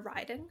 like, her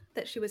writing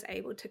that she was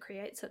able to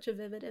create such a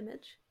vivid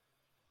image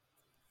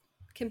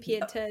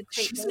compared to...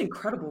 She's an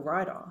incredible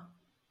writer.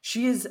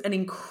 She is an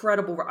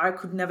incredible... I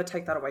could never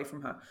take that away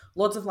from her.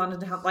 Lords of London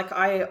Town, like,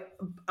 I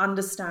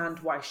understand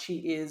why she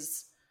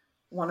is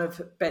one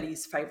of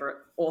Betty's favorite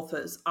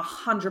authors,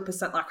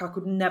 100%. Like, I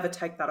could never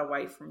take that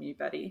away from you,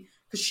 Betty,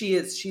 because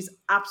she's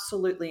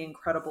absolutely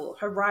incredible.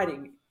 Her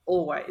writing,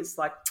 always,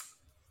 like,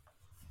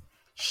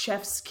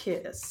 chef's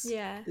kiss.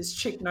 Yeah, this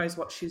chick knows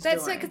what she's doing.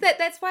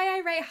 That's why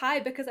I rate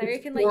high, because I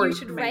reckon, like, you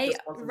should rate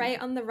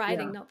on the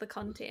writing, not the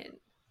content.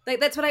 Like,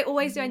 that's what I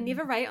always do. I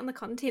never rate on the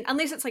content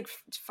unless it's like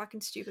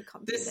fucking stupid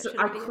content.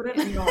 I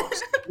couldn't not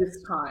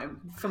this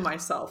time for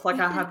myself. Like,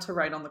 I had to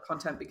rate on the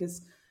content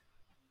because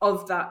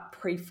of that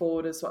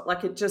pre-forward as well.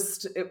 Like,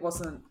 it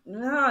wasn't.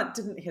 It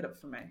didn't hit it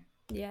for me.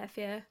 Yeah,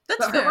 fair.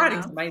 But her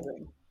writing's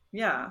amazing.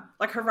 Yeah,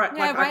 like her writing.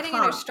 Yeah, writing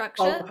and her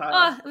structure.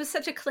 Oh, it was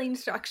such a clean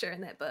structure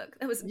in that book.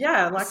 It was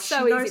like,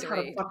 so she knows easy to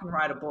how read. to fucking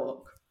write a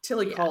book.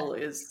 Tille Cole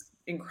is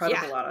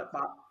incredible at it,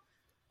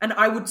 and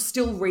I would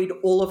still read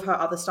all of her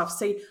other stuff.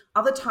 See,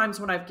 other times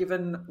when I've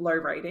given low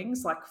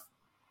ratings, like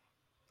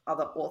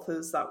other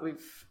authors that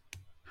we've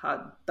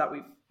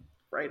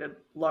rated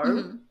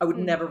low, I would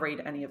never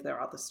read any of their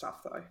other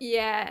stuff though.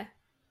 Yeah.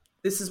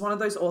 This is one of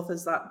those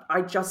authors that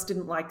I just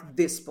didn't like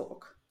this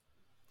book.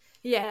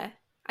 Yeah,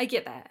 I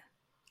get that.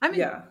 I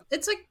mean,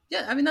 it's like,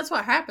 I mean, that's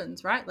what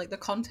happens, right? Like, the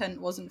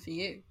content wasn't for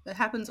you. It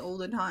happens all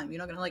the time. You're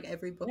not going to like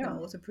every book an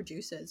author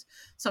produces.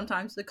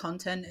 Sometimes the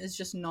content is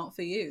just not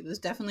for you. There's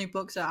definitely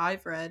books that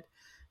I've read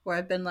where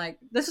I've been like,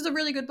 this is a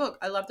really good book.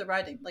 I love the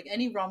writing. Like,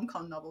 any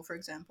rom-com novel, for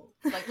example.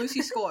 Like,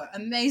 Lucy Score,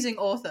 amazing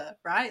author,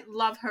 right?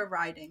 Love her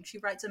writing. She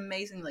writes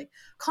amazingly.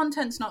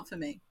 Content's not for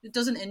me. It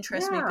doesn't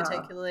interest me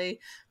particularly.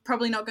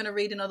 Probably not going to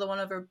read another one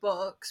of her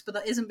books, but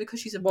that isn't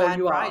because she's a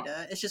bad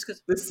writer. It's just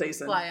because... This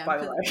season, by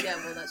the way. Yeah,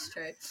 well, that's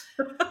true.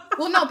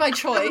 Well, not by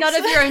choice. Not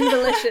of your own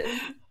volition.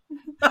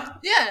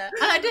 Yeah,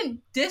 and I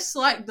didn't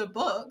dislike the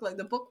book. Like,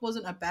 the book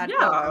wasn't a bad book.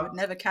 I would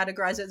never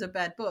categorize it as a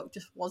bad book.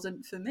 Just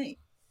wasn't for me.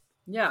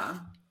 Yeah.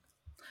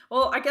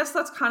 Well, I guess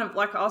that's kind of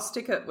like, I'll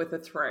stick it with a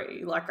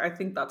 3. Like, I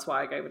think that's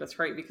why I gave it a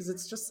 3, because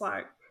it's just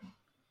like,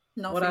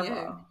 not whatever for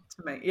you.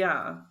 To me.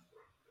 Yeah.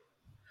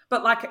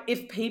 But like,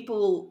 if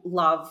people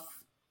love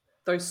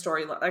those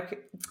stories,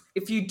 like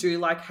if you do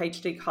like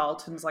H.D.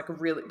 Carlton's, like,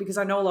 really, because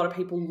I know a lot of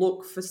people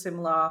look for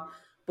similar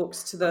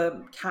books to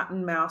the Cat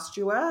and Mouse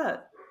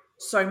duet.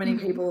 So many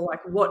people are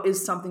like, what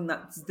is something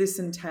that's this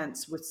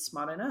intense with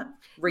smut in it?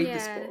 Read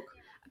this book.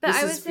 But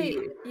I would say,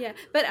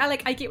 but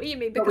I get what you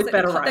mean, because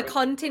like, the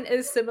content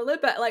is similar,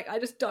 but like, I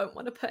just don't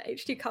want to put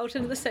H.D.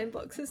 Carlton in the same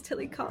box as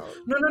Tille Cole.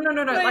 No.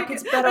 Like,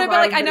 it's better. No,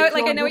 but like, I know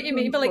what you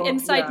mean, but like,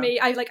 inside me,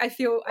 I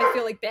feel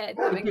like bad.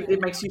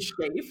 It makes you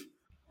skeeve.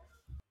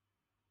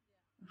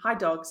 Hi,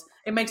 dogs.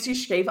 It makes you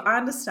skeeve. I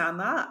understand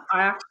that.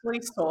 I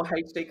actually saw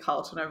H.D.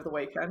 Carlton over the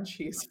weekend.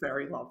 She is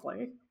very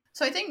lovely.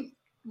 So I think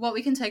what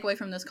we can take away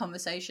from this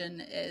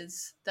conversation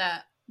is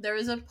that there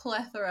is a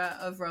plethora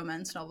of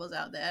romance novels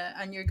out there,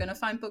 and you're going to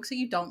find books that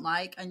you don't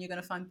like, and you're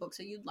going to find books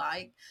that you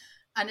like,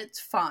 and it's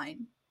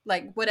fine.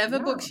 Like, whatever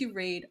books you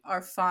read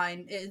are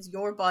fine. It is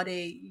your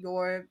body,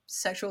 your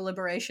sexual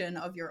liberation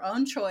of your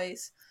own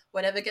choice.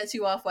 Whatever gets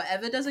you off,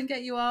 whatever doesn't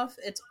get you off,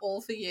 it's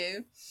all for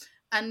you.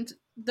 And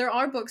there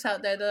are books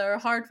out there that are a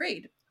hard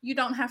read. You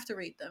don't have to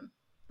read them.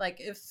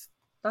 Like,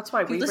 that's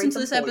why we listen to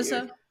this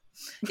episode.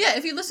 Yeah,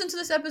 if you listen to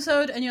this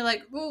episode and you're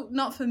like, "Oh,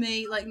 not for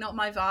me, like not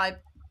my vibe,"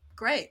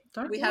 great.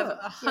 We have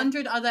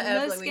 100 other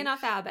episodes. We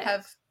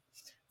have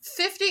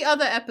 50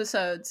 other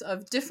episodes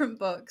of different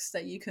books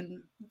that you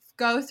can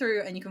go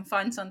through, and you can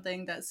find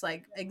something that's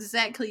like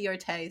exactly your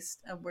taste,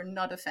 and we're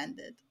not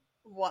offended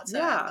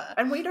whatsoever. Yeah,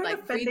 and we don't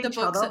offend each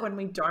other when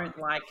we don't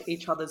like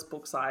each other's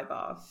books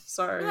either.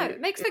 So no, it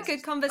makes for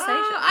good conversation.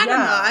 I don't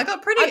know. I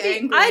got pretty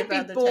angry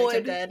about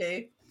Detective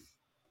Daddy.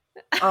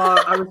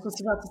 I was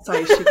just about to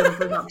say she's going to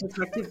bring up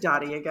Detective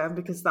Daddy again,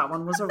 because that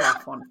one was a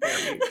rough one for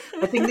you.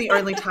 I think the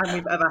only time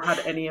we've ever had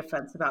any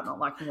offense about not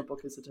liking a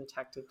book is a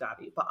Detective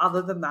Daddy. But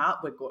other than that,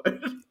 we're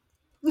good.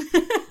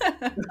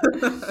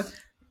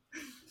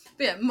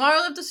 But yeah,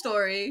 moral of the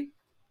story,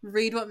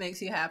 read what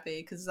makes you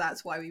happy, because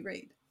that's why we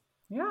read.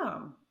 Yeah.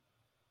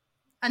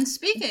 And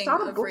speaking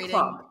of reading...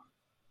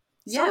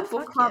 Start a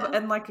book club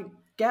and like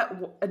get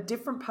a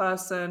different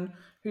person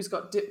who's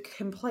got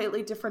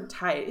completely different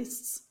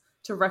tastes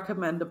to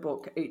recommend a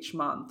book each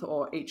month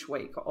or each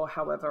week or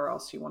however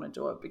else you want to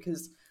do it,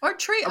 because or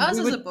treat us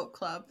as a book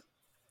club.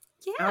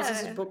 Ours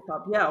as a book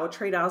club, or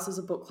treat ours as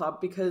a book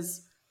club,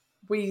 because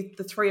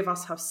the three of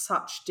us have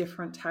such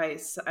different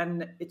tastes,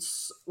 and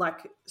it's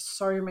like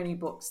so many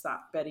books that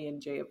Betty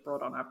and G have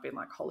brought on. I've been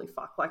like, holy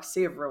fuck! Like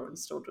Sea of Ruin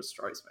still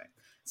destroys me.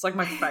 It's like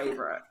my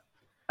favorite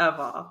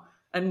ever.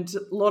 And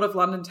Lord of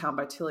London Town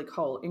by Tille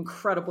Cole,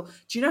 incredible.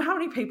 Do you know how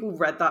many people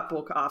read that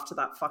book after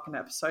that fucking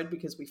episode,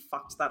 because we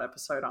fucked that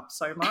episode up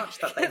so much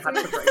that they had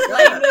to read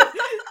it?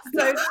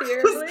 So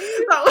terribly.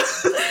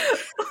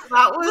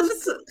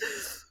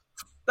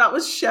 That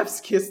was chef's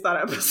kiss, that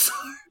episode.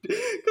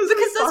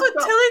 Because that's what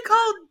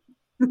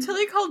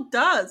Tille Cole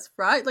does,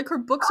 right? Like, her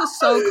books are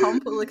so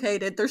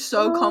complicated. They're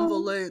so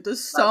convoluted.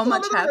 There's so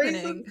much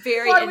happening.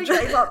 Very interesting.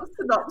 We gave up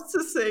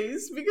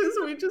synopsises, because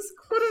we just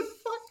couldn't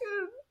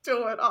fucking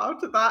do it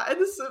after that.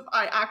 And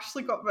I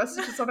actually got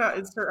messages on our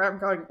Instagram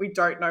going, we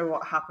don't know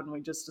what happened,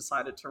 we just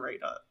decided to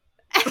read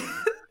it.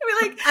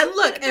 We're like, and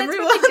look,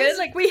 everyone really good.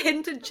 Like, we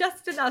hinted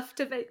just enough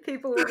to make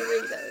people want to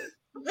read it.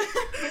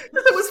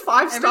 It was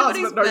 5 stars,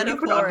 but nobody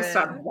could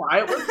understand why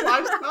it was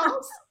 5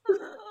 stars.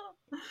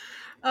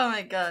 Oh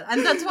my god.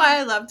 And that's why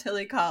I love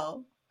Tille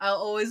Cole. I'll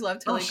always love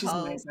Tille Cole. She's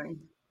amazing.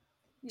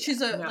 She's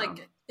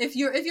like, if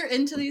you're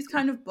into these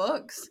kind of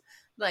books,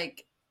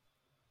 like,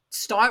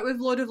 start with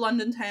Lord of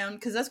London Town,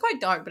 because that's quite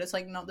dark, but it's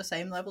like not the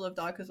same level of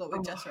dark as what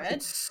we've just read.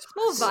 It's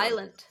more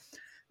violent.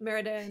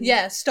 Murder.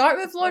 Yeah, start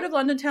with Lord of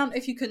London Town.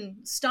 If you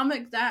can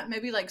stomach that,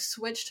 maybe like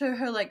switch to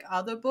her like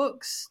other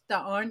books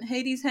that aren't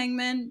Hades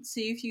Hangman.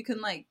 See if you can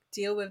like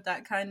deal with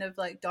that kind of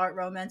like dark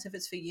romance if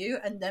it's for you,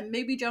 and then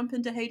maybe jump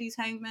into Hades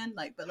Hangman.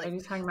 Like, but like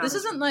Hades Hangman this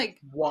isn't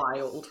like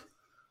wild.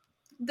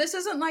 This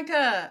isn't like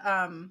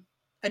a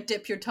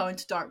dip your toe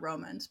into dark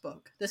romance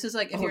book. This is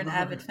like, if you're an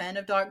avid fan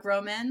of dark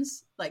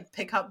romance, like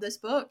pick up this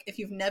book. If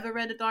you've never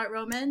read a dark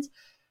romance,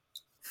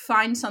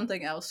 find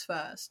something else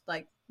first.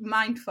 Like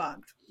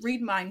Mindfucked,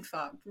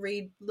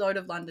 read Lord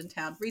of London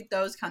Town, read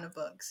those kind of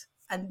books,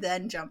 and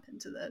then jump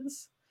into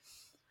this.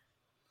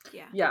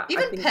 Yeah.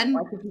 Even I think,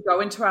 like, if you go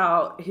into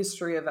our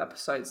history of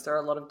episodes, there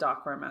are a lot of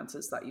dark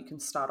romances that you can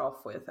start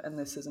off with, and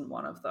this isn't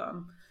one of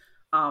them.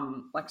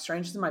 Like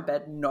Strangers in My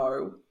Bed,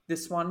 no.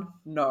 This one,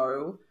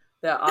 no.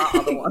 There are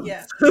other ones.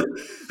 Yeah.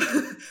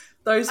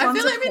 Those ones, I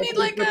feel like we need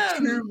like the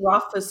 2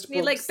 roughest books. We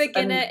need like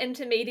beginner,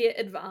 intermediate,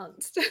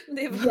 advanced.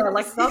 Yeah,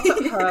 like That's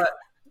It Hurt,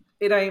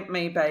 It Ain't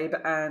Me, Babe,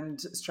 and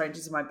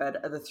Strangers in My Bed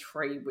are the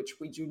 3 which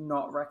we do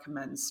not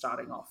recommend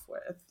starting off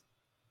with.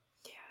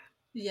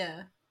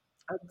 Yeah.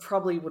 I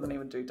probably wouldn't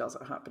even do Does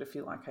It Hurt, but if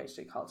you like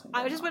H.D. Carlton,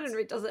 I just wouldn't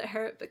read Does It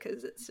Hurt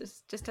because it's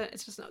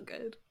just not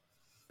good.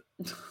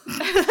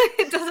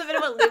 It doesn't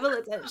matter what level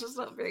it's at, it's just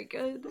not very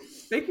good.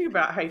 Speaking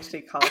about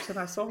H.D. Carlton,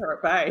 I saw her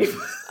at Babe.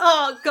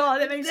 Oh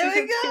god, that makes me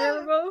feel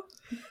terrible.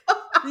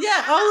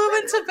 Yeah, all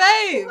went to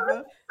Babe,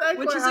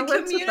 which is a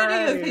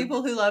community of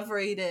people who love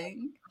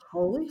reading.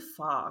 Holy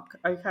fuck.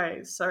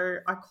 Okay, so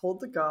I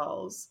called the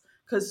girls,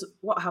 because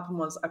what happened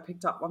was I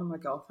picked up one of my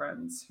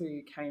girlfriends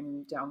who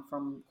came down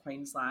from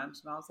Queensland,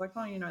 and I was like,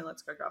 oh,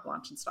 let's go grab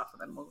lunch and stuff,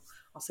 and then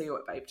I'll see you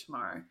at Babe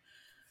tomorrow.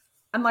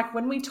 And like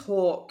when we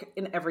talk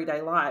in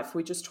everyday life,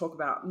 we just talk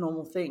about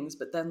normal things.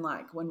 But then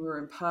like when we were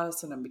in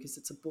person, and because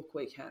it's a book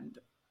weekend,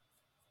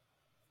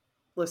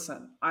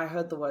 listen, I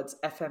heard the words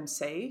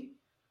FMC,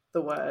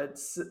 the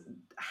words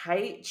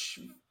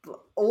H,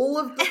 all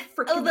of the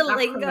freaking the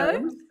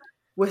lingo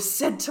were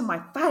said to my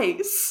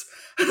face.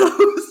 And I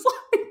was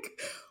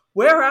like,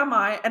 where am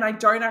I? And I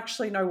don't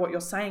actually know what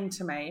you're saying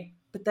to me,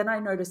 But then I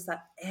noticed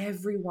that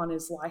everyone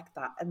is like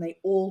that, and they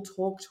all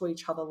talk to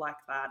each other like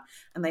that.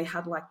 And they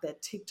had like their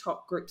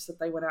TikTok groups that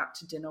they went out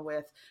to dinner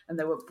with, and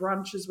there were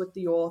brunches with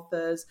the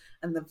authors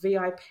and the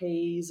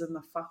VIPs and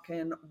the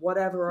fucking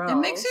whatever else. It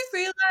makes you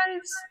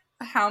realize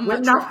how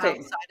much we're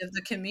outside of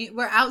the community.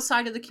 We're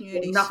outside of the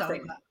community so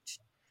much.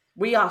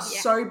 We are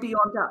so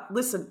beyond that.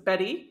 Listen,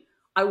 Betty,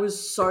 I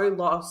was so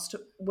lost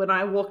when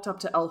I walked up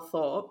to Elle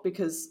Thorpe,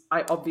 because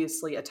I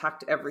obviously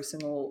attacked every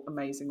single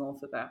amazing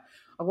author there.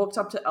 I walked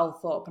up to Elle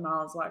Thorpe and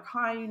I was like,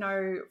 hi,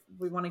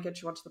 we want to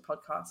get you onto the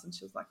podcast. And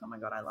she was like, oh my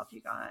God, I love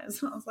you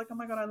guys. And I was like, oh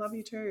my God, I love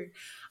you too.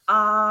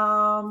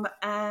 And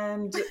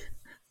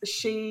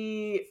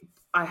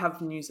I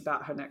have news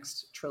about her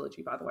next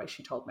trilogy, by the way,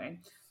 she told me,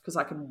 because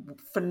I can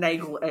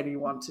finagle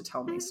anyone to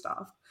tell me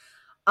stuff.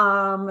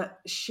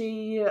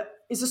 She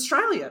is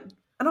Australian.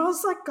 And I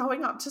was like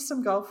going up to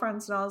some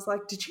girlfriends and I was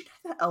like, did you know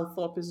that Elle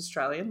Thorpe is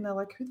Australian? And they're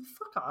like, who the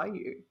fuck are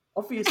you?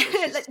 Obviously.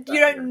 You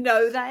don't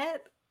know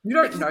that? You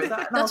don't know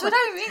that? And that's what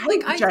I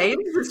mean. Hey,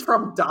 James is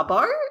from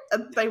Dubbo.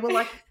 And they were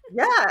like,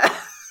 yeah.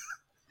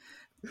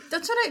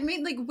 That's what I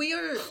mean. Like, we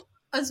are,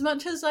 as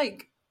much as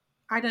like,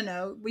 I don't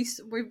know,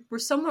 we're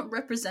somewhat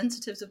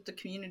representatives of the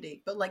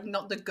community, but like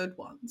not the good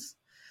ones.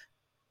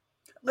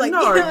 Like,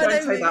 no,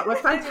 don't say that. We're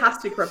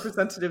fantastic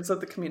representatives of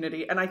the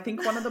community. And I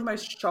think one of the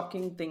most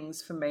shocking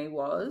things for me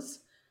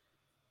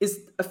is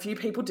a few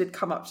people did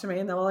come up to me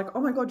and they were like, oh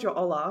my God, you're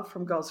Ola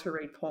from Girls Who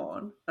Read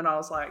Porn. And I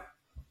was like,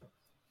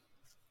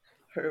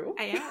 who?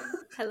 I am.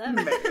 Hello.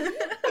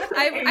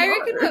 I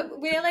reckon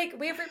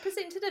we're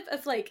representative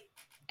of like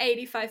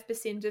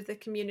 85% of the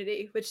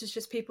community, which is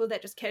just people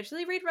that just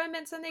casually read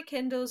romance on their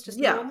Kindles, just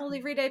normal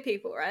everyday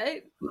people,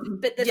 right?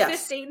 But the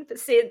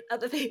 15% are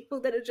the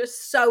people that are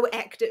just so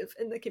active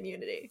in the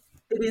community.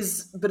 It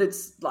is, but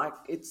it's like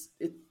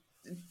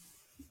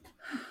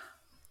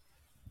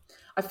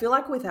I feel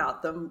like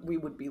without them we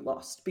would be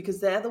lost,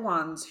 because they're the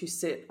ones who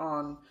sit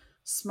on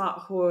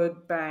Smut,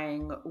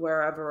 Bang,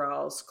 wherever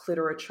else,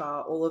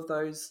 Cliterature, all of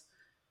those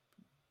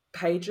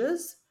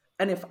pages.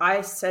 And if I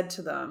said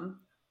to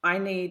them, I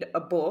need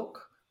a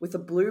book with a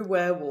blue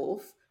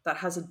werewolf that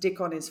has a dick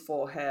on his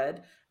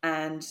forehead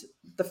and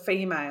the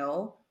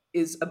female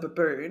is a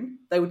baboon,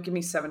 they would give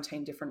me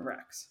 17 different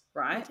recs,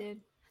 right? They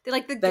did. They're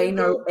like they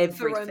know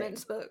everything. For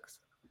romance books.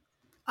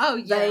 Oh,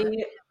 yeah.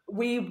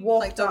 We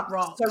walked like up.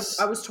 Rocks.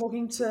 So I was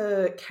talking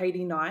to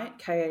Katie Knight,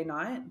 K.A.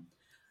 Knight,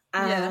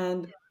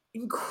 and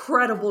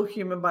incredible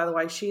human, by the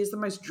way. She is the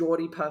most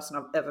Geordie person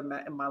I've ever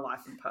met in my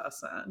life in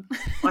person.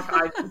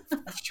 Like,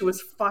 she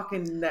was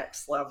fucking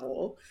next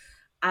level.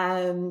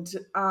 And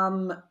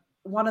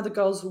one of the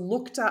girls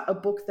looked at a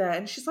book there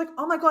and she's like,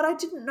 oh my God, I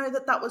didn't know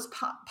that was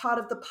part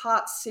of the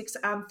part 6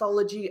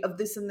 anthology of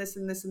this and this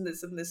and this and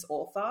this and this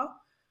author.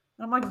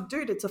 And I'm like,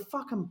 dude, it's a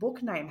fucking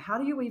book name. How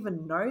do you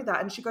even know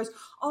that? And she goes,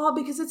 oh,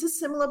 because it's a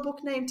similar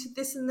book name to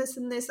this and this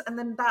and this. And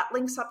then that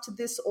links up to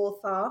this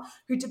author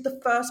who did the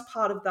first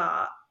part of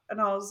that. And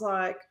I was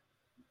like,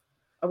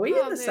 are we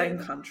in the same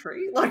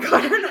country? Like,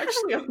 I don't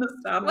actually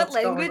understand what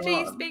language are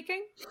you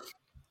speaking?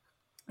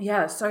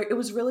 Yeah, so it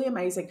was really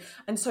amazing.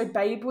 And so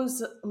Babe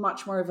was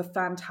much more of a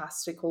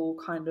fantastical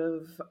kind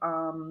of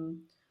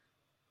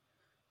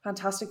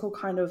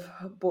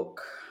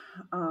book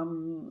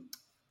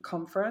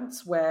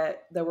conference, where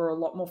there were a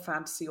lot more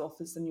fantasy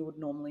authors than you would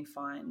normally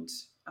find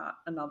at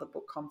another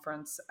book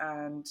conference.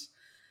 And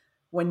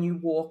when you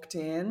walked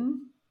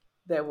in,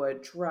 there were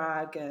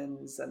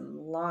dragons and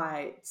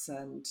lights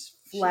and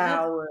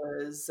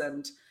flowers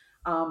and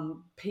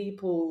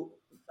people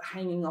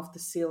hanging off the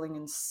ceiling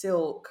in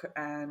silk,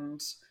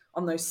 and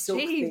on those silk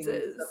things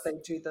that they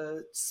do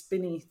the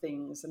spinny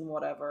things and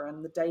whatever.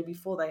 And the day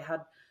before they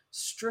had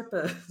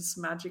strippers,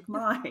 Magic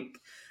Mike,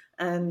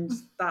 and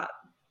that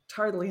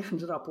totally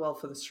ended up well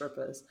for the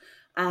strippers.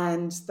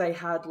 And they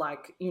had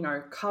like,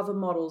 cover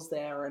models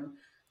there and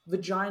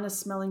vagina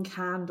smelling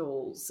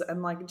candles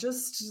and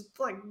just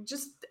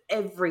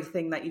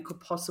everything that you could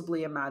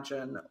possibly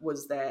imagine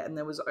was there. And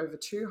there was over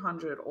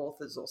 200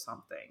 authors or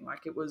something.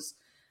 Like, it was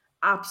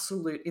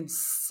absolute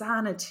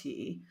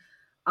insanity.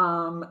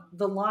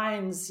 The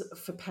lines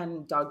for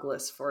Penn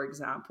Douglas, for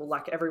example,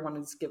 like, everyone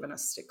is given a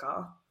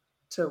sticker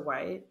to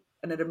wait,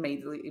 and it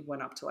immediately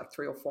went up to like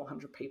 300 or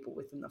 400 people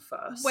within the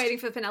first. Waiting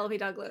for Penelope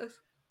Douglas.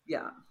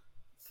 Yeah.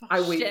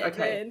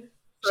 Okay. Man.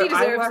 So she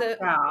deserves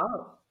it.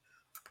 Out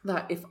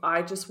that if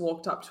I just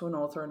walked up to an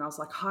author and I was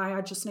like, hi,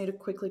 I just need to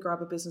quickly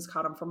grab a business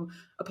card. I'm from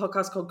a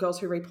podcast called Girls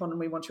Who Read Porn and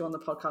we want you on the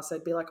podcast.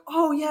 They'd be like,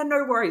 oh yeah,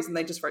 no worries. And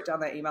they just wrote down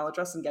their email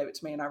address and gave it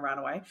to me and I ran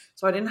away.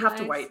 So I didn't have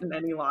to wait in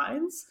any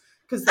lines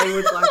because they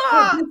would like,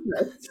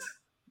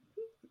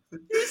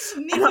 you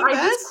sneaky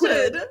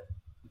bastard.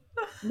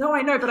 No,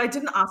 I know, but I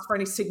didn't ask for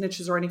any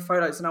signatures or any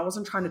photos and I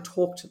wasn't trying to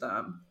talk to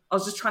them. I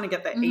was just trying to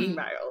get their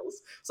emails.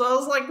 So I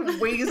was like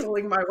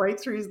weaseling my way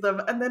through them.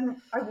 And then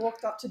I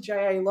walked up to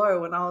J.A.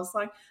 Lowe and I was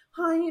like,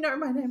 hi,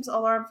 my name's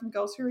Ola. I'm from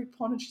Girls Who Read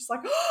Porn. And she's like,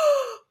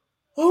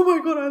 oh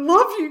my God, I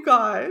love you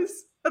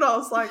guys. And I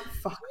was like,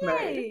 fuck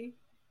me.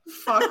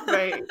 fuck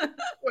me,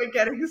 we're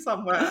getting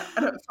somewhere.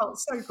 And it felt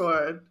so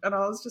good. And I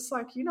was just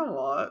like, you know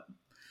what?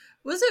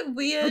 Was it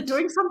weird? We're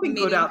doing something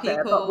good out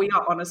there, but we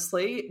are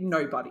honestly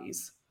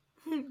nobodies.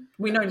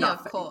 We know nothing. Yeah,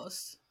 of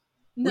course.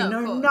 No, we know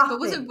of course. nothing. But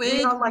was it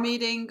weird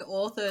meeting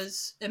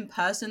authors in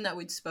person that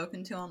we'd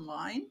spoken to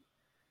online?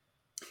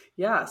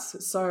 Yes.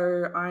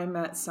 So I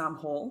met Sam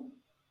Hall.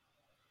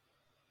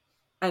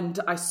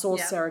 And I saw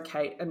Sarah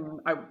Kate, and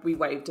we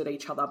waved at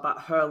each other,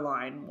 but her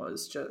line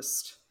was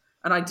just,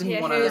 and I didn't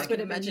want to. I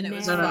could imagine it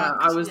was. No.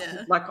 I was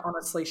like,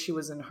 honestly, she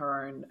was in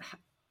her own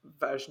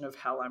version of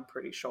hell, I'm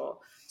pretty sure.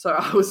 So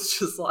I was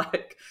just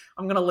like,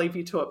 I'm gonna leave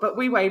you to it. But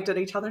we waved at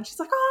each other, and she's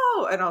like,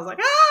 oh, and I was like,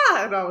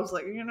 ah, and I was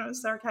like,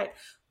 Sarah Kate.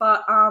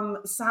 But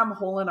Sam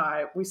Hall and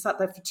we sat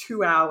there for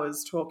 2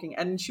 hours talking,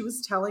 and she was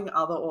telling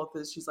other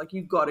authors, she's like,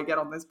 you got to get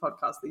on this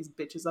podcast. These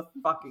bitches are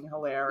fucking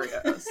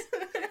hilarious.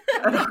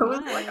 And I was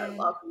like, I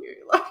love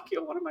you. Like,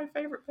 you're one of my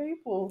favorite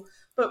people.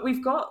 But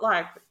we've got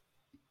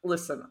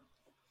listen,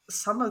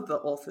 some of the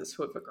authors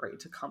who have agreed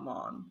to come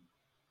on,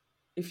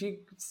 if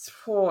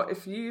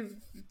you've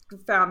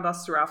found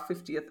us through our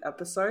 50th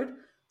episode,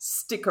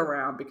 stick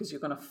around because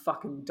you're going to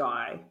fucking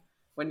die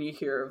when you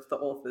hear of the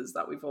authors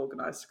that we've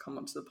organised to come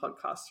onto the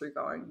podcast through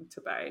going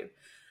to Babe.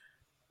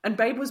 And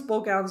Babe was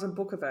ball gowns and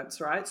book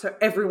events, right? So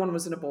everyone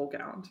was in a ball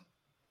gown.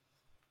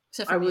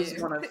 Except for was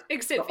one of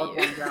Except the for odd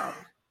you. ones out.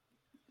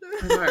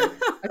 I know.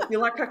 I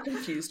feel like I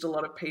confused a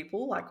lot of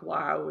people, like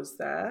why I was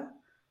there.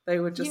 They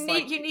were just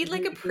you need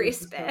like a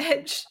press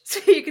badge, so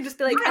you can just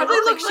be like, I probably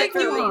look like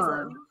you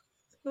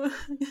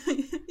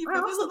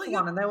probably look like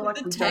one, and they were like,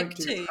 we don't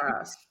do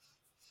press.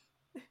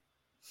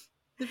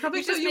 They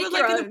probably thought you were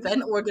like an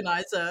event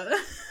organizer.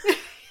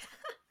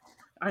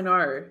 I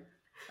know.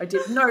 I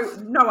did.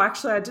 No,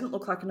 actually, I didn't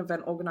look like an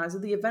event organizer.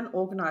 The event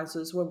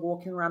organizers were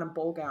walking around in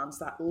ball gowns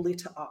that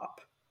lit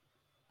up.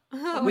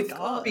 With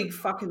big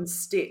fucking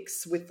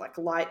sticks with like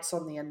lights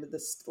on the end of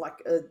this, like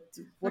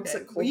what's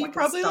it called? Well, you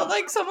probably look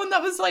like someone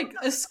that was like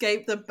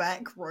escaped the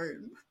back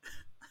room.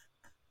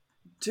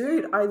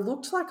 Dude, I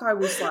looked like I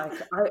was like,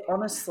 I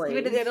honestly.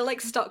 You were there to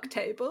like stock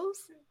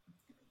tables?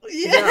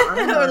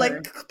 Yeah, or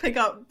like pick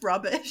up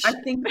rubbish. I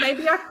think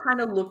maybe I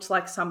kind of looked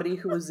like somebody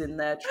who was in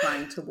there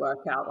trying to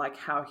work out like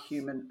how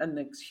human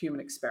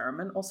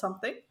experiment or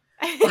something.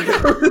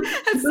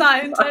 A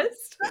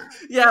scientist.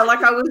 Yeah,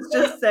 like I was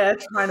just there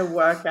trying to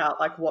work out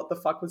like what the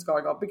fuck was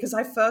going on, because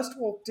I first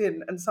walked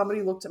in and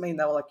somebody looked at me and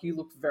they were like, you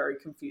look very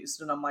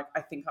confused, and I'm like, I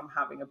think I'm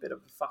having a bit of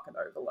a fucking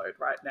overload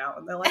right now,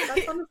 and they're like,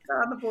 that's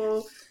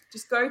understandable,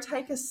 just go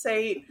take a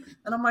seat.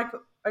 And I'm like,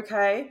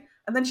 okay.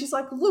 And then she's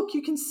like, look,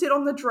 you can sit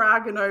on the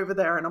dragon over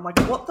there, and I'm like,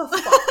 what the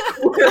fuck?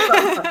 Like,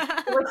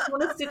 do you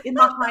want to sit in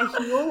the high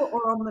heel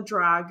or on the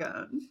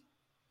dragon?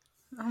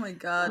 Oh my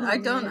god,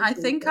 I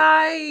think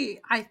I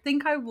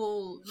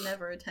will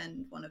never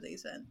attend one of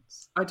these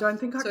events. I don't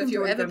think I can. So if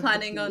you're ever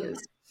planning on,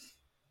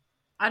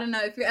 I don't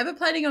know, if you're ever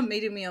planning on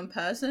meeting me in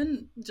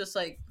person, just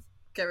like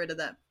get rid of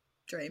that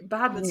dream.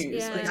 Bad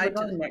news. Yeah. Like,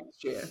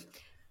 next year.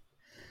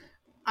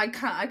 I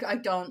can't. I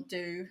don't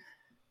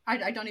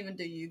even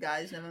do you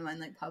guys. Never mind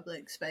like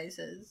public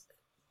spaces.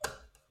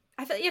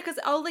 I feel because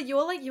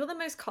you're the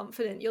most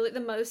confident. You're like the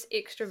most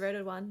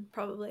extroverted one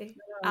probably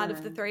out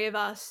of the three of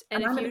us.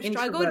 And if you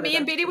struggled, me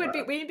and Betty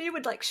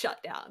would like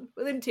shut down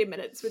within 10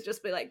 minutes. We'd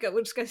just be like,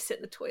 we'll just go sit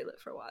in the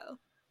toilet for a while.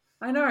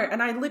 I know,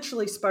 and I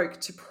literally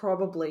spoke to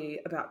probably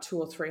about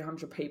 200 or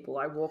 300 people.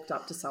 I walked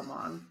up to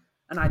someone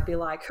and I'd be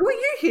like, who are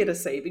you here to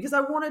see? Because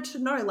I wanted to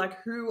know,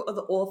 like, who are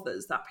the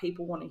authors that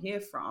people want to hear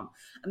from?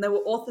 And there were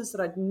authors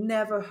that I'd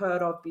never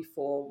heard of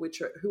before,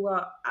 who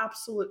are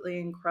absolutely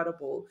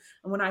incredible.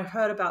 And when I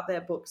heard about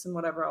their books and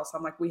whatever else,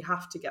 I'm like, we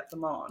have to get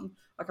them on.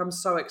 Like, I'm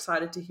so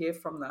excited to hear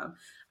from them.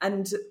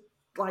 And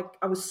like,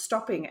 I was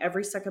stopping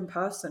every second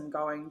person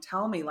going,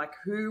 tell me, like,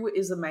 who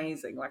is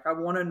amazing? Like, I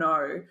want to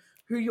know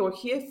who you're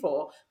here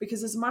for.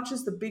 Because as much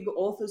as the big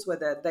authors were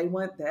there, they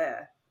weren't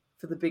there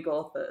for the big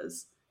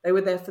authors. They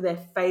were there for their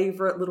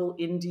favorite little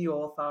indie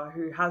author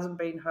who hasn't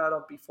been heard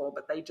of before,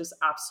 but they just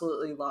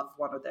absolutely loved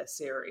one of their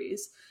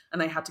series,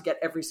 and they had to get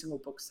every single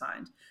book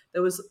signed.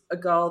 There was a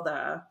girl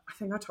there. I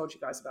think I told you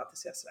guys about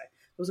this yesterday.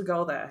 There was a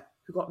girl there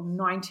who got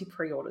 90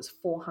 pre-orders,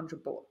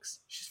 400 books.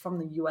 She's from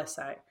the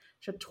USA.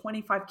 She had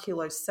 25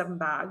 kilos, 7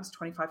 bags,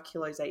 25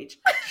 kilos each,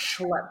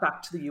 schlepped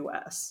back to the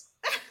US.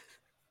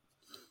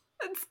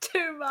 That's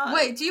too much.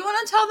 Wait, do you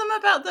want to tell them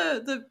about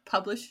the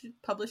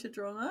publisher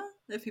drama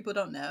if people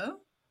don't know?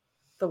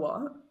 The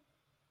what?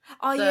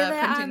 Oh, the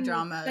printing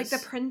dramas. Like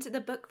the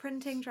book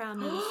printing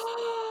dramas.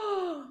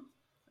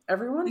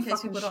 Everyone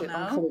fucking shit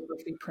on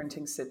Calligraphy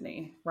Printing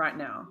Sydney right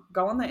now.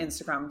 Go on their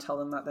Instagram and tell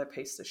them that they're a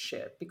piece of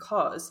shit,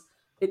 because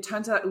it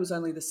turns out it was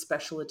only the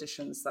special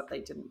editions that they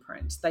didn't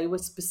print. They were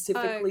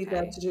specifically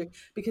there to do,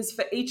 because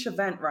for each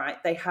event,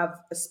 right, they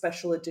have a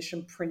special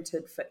edition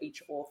printed for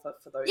each author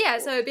for those. Yeah,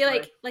 books. So it'd be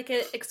like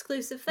an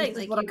exclusive thing.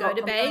 Like you go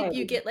to Babe,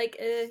 you get like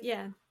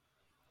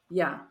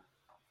Yeah.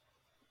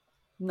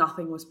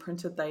 Nothing was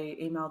printed. They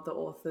emailed the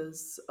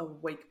authors a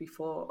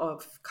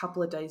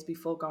couple of days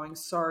before going,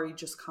 sorry,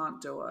 just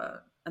can't do it.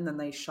 and then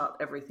they shut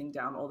everything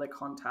down, all their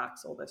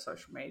contacts, all their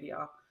social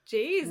media.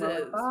 Jesus.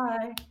 Like,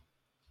 bye.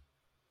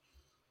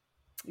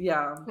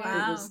 Yeah,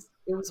 wow.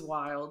 it was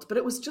wild, but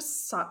it was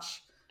just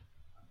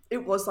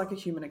it was like a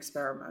human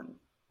experiment.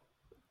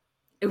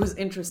 It was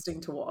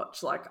interesting to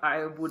watch. Like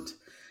I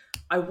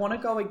want to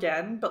go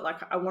again, but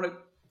like I want to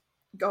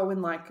go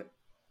in like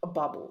a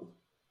bubble,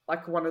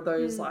 like one of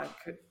those like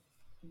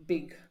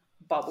big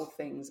bubble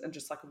things, and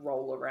just like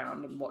roll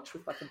around and watch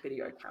with like a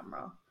video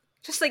camera.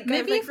 Just like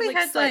maybe if we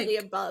had slightly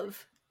like,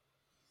 above.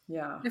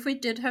 Yeah. If we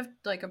did have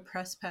like a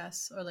press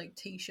pass or like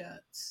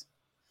t-shirts,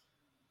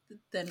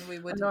 then we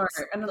would know.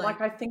 And like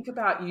I think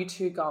about you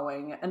two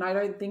going, and I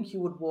don't think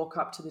you would walk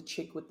up to the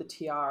chick with the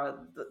tiara.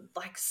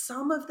 Like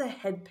some of the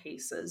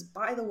headpieces,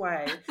 by the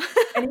way,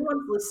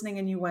 anyone's listening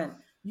and you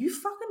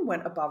fucking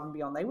went above and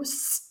beyond. They were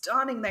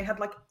stunning. They had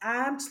like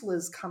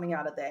antlers coming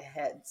out of their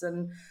heads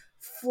and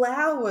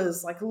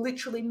flowers, like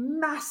literally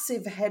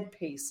massive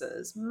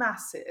headpieces,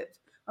 massive.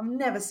 I've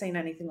never seen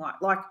anything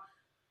like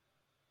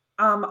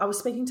I was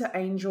speaking to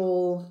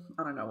Angel,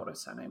 I don't know what her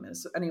surname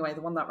is. Anyway,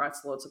 the one that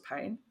writes Lords of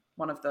Pain,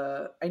 one of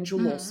the Angel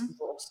Lawson,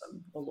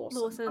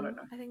 I don't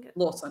know. I think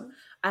Lawson.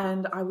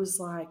 And I was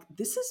like,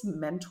 this is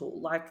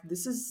mental. Like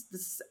this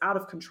is out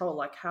of control.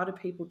 Like how do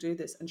people do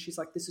this? And she's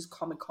like, this is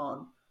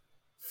Comic-Con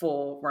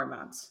for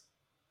romance.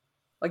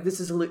 Like this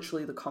is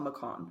literally the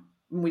Comic-Con.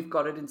 And we've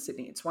got it in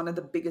Sydney. It's one of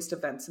the biggest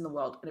events in the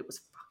world, and it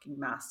was fucking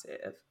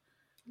massive.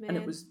 Man. And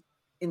it was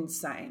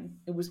insane.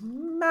 It was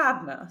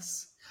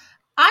madness.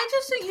 I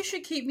just think you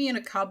should keep me in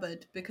a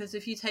cupboard, because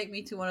if you take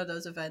me to one of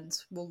those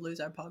events, we'll lose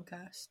our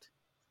podcast.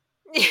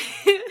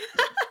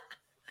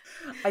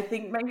 I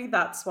think maybe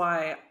that's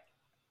why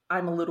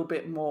I'm a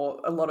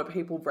lot of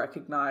people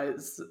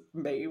recognize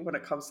me when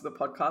it comes to the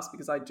podcast,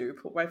 because I do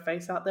put my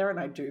face out there and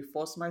I do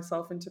force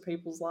myself into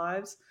people's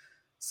lives.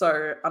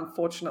 So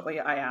unfortunately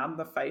I am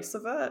the face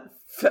of it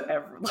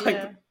forever. Like,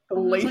 yeah. at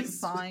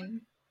least. Like,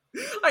 fine.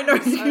 I know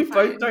you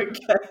both don't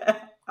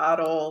care at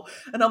all.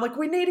 And I'm like,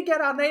 we need to get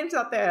our names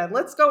out there.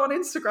 Let's go on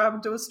Instagram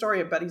and do a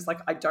story. But he's like,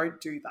 I don't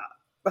do that.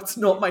 That's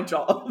not my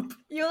job.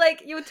 You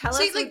would tell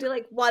us we'll do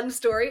like one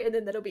story and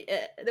then that'll be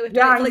it. And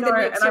then I know,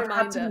 and I've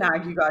had to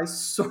nag you guys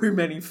so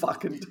many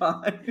fucking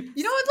times.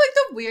 You know what, like,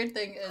 the weird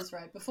thing is,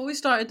 right, before we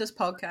started this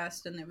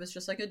podcast, and it was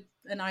just like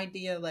an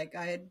idea, like,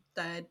 I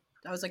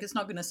was like, it's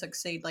not going to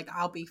succeed, like,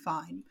 I'll be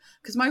fine.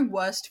 Because my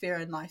worst fear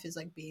in life is,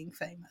 like, being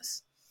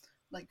famous.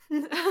 Like,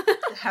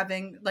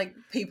 having, like,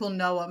 people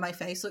know what my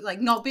face looks like,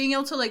 not being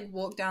able to, like,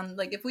 walk down,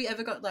 like, if we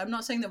ever got, like, I'm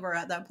not saying that we're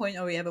at that point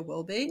or we ever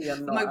will be,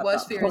 but my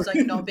worst fear is,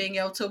 like, not being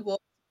able to,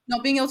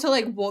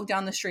 like, walk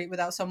down the street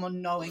without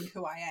someone knowing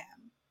who I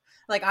am.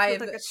 Like, I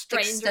have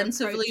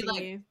extensively,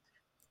 like,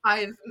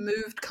 I've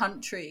moved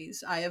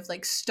countries, I have,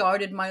 like,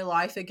 started my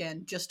life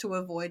again just to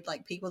avoid,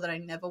 like, people that I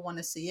never want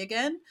to see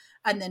again,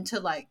 and then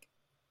to, like,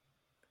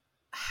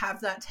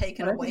 have that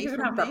taken away from me. I don't think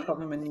you have that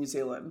problem in New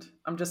Zealand.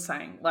 I'm just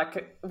saying,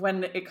 like,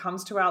 when it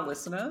comes to our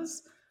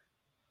listeners,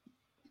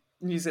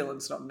 New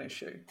Zealand's not an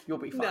issue. You'll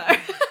be fine.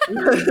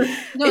 No,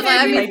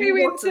 if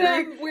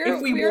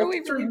we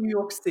walked through New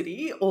York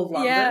City or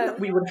London,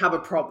 we would have a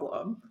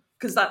problem,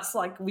 because that's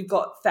like, we've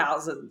got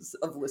thousands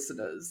of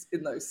listeners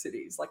in those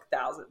cities, like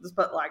thousands.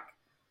 But like,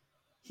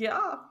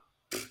 yeah,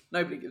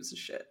 nobody gives a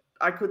shit.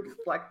 I could,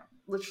 like,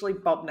 literally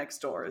Bob next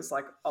door is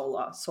like,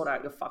 Ola, sort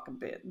out your fucking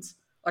bins.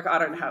 Like,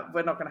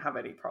 we're not going to have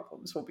any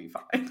problems. We'll be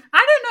fine. I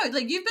don't know.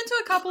 Like, you've been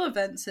to a couple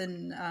events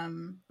in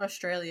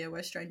Australia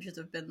where strangers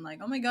have been like,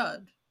 oh my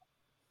God.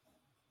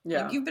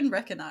 Yeah. Like, you've been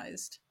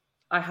recognized.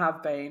 I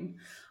have been.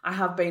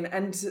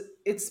 And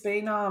it's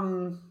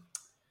been,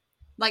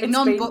 like,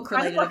 non-book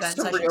related events,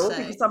 I should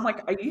say. Because I'm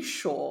like, are you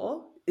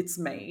sure it's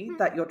me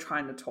that you're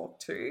trying to talk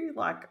to?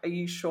 Like, are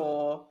you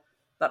sure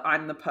that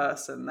I'm the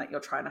person that you're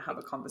trying to have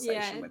a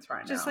conversation with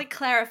right now? Just like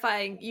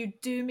clarifying, you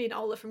do mean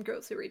Ola from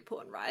Girls Who Read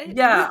Porn, right?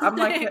 Yeah, I'm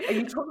like, are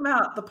you talking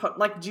about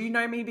like, do you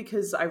know me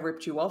because I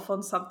ripped you off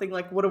on something?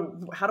 Like,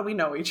 how do we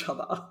know each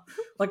other?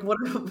 Like,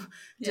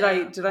 did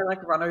I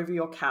like run over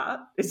your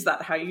cat? Is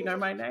that how you know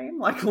my name?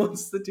 Like,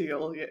 what's the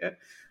deal here?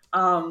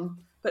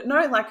 But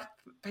no, like,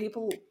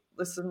 people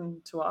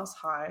listen to us.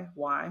 Hi,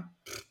 why,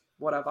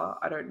 whatever,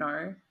 I don't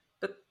know.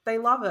 But they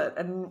love it,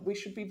 and we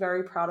should be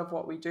very proud of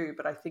what we do.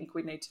 But I think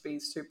we need to be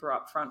super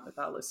upfront with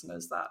our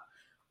listeners that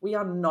we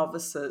are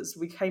novices.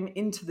 We came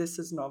into this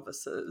as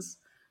novices.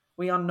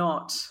 We are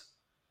not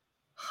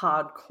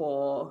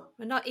hardcore.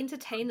 We're not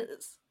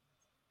entertainers.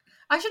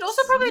 I should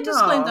also probably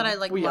disclaim that I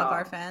love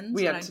our fans,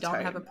 and I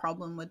don't have a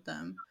problem with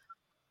them.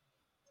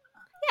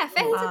 Yeah,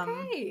 fans are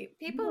great.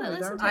 People that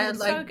listen to them are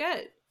so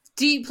good.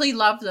 Deeply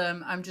love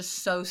them. I'm just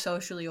so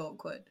socially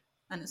awkward,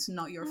 and it's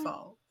not your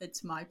fault.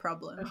 It's my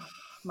problem. Oh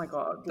my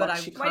God. But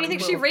like, why do you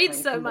think she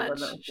reads so much?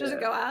 She doesn't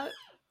go out.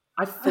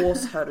 I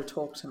force her to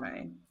talk to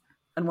me,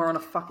 and we're on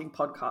a fucking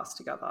podcast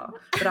together.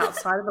 But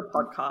outside of the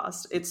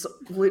podcast, it's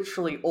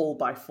literally all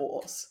by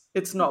force.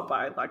 It's not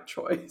by like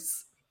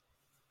choice.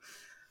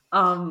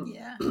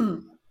 Yeah.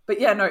 But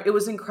yeah, no, it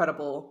was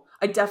incredible.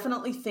 I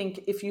definitely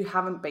think if you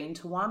haven't been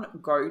to one,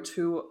 go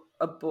to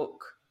a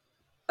book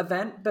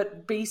event,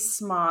 but be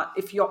smart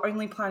if you're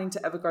only planning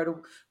to ever go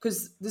to,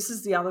 because this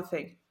is the other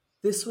thing.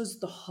 This was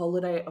the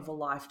holiday of a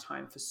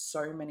lifetime for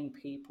so many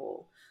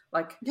people.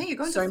 Like, yeah, you're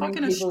going so to many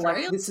fucking people,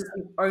 Australia? like, this is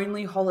the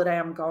only holiday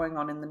I'm going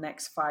on in the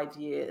next 5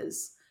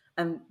 years.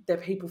 And they're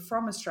people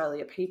from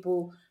Australia,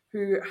 people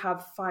who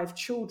have 5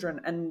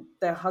 children, and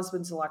their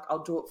husbands are like,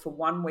 I'll do it for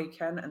one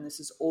weekend and this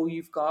is all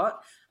you've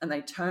got. And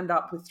they turned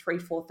up with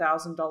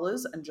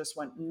 $3,000-$4,000 and just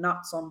went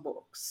nuts on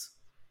books,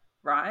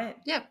 right?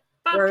 Yeah,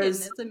 fucking,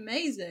 it's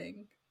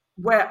amazing.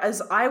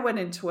 Whereas I went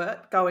into it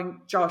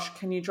going, Josh,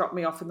 can you drop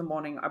me off in the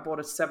morning? I bought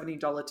a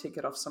 $70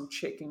 ticket off some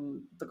chick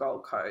in the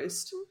Gold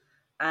Coast,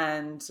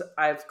 and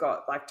I've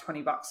got like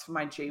 $20 for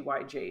my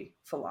GYG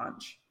for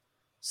lunch.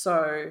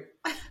 So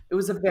it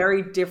was a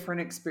very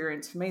different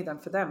experience for me than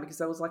for them, because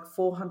there was like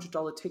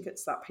 $400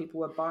 tickets that people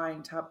were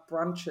buying to have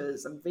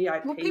brunches and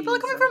VIPs. Well, people are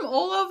coming from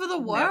all over the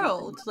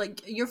world.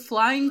 Like, you're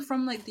flying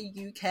from like the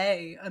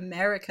UK,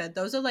 America.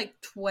 Those are like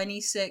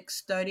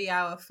 26,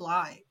 30-hour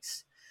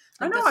flights.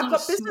 Like, I know, I've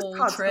got business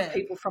cards for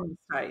people from the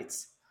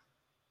States.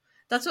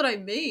 That's what I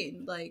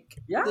mean. Like,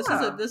 yeah, this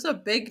is a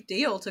big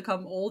deal to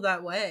come all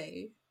that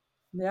way.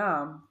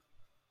 Yeah.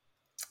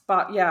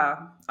 But yeah,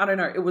 I don't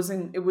know. It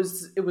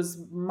was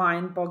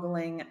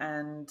mind-boggling,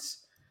 and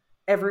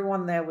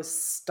everyone there was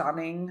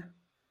stunning,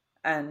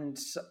 and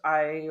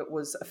I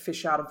was a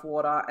fish out of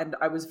water, and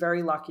I was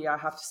very lucky. I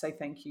have to say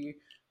thank you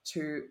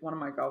to one of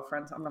my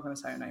girlfriends. I'm not going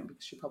to say her name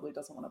because she probably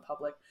doesn't want it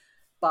public.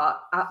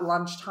 But at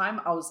lunchtime,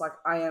 I was like,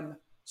 I am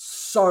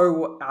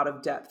so out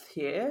of depth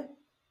here.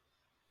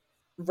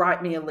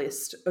 Write me a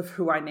list of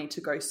who I need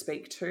to go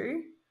speak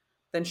to.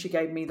 Then she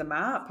gave me the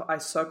map. I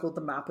circled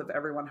the map of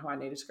everyone who I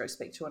needed to go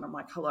speak to. And I'm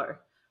like, hello,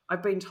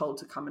 I've been told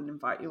to come and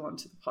invite you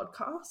onto the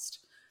podcast.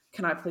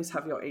 Can I please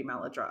have your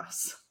email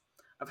address?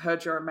 I've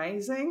heard you're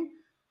amazing.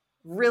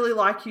 Really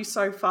like you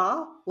so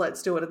far.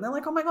 Let's do it. And they're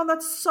like, oh my God,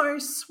 that's so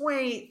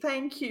sweet.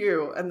 Thank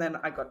you. And then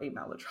I got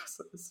email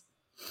addresses.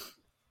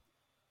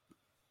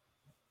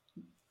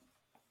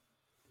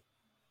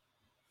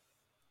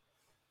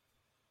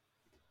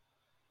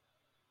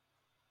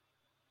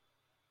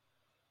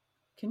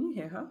 Can you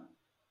hear her?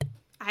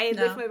 I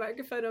left my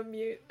microphone on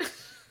mute.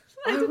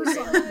 I was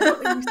like,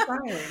 what are you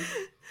saying?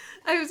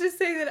 I was just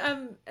saying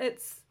that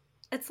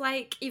it's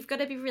like you've got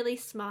to be really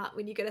smart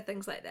when you go to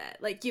things like that.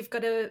 Like, you've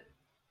got to,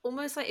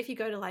 almost like if you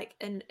go to like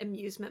an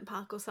amusement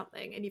park or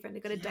something and you've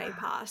only got a day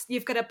pass,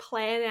 you've got to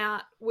plan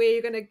out where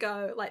you're going to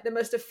go, like the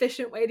most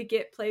efficient way to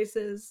get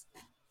places.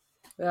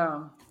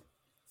 Yeah.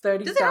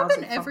 30,000. Does it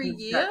happen every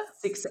year?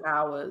 6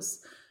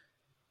 hours.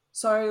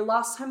 So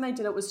last time they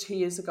did it was 2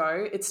 years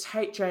ago. It's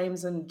Tate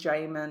James and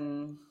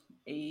Jamin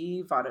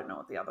Eve. I don't know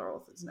what the other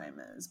author's name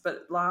is.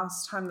 But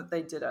last time that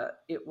they did it,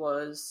 it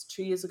was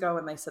 2 years ago,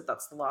 and they said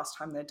that's the last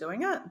time they're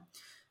doing it.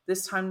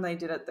 This time they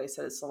did it, they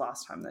said it's the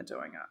last time they're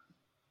doing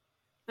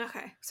it.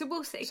 Okay, so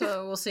we'll see.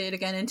 So we'll see it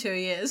again in 2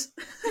 years.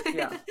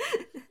 Yeah,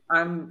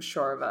 I'm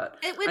sure of it.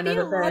 It would be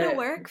a lot of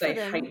work for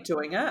them. They hate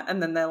doing it,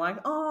 and then they're like,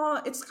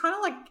 oh, it's kind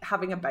of like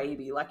having a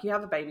baby. Like, you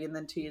have a baby, and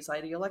then 2 years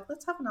later, you're like,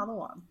 let's have another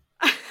one.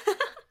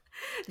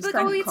 Like,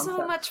 oh, it's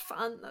so much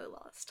fun though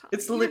last time.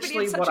 It's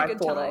literally what I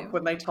thought of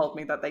when they told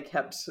me that they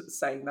kept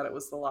saying that it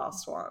was the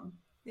last one.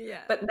 Yeah.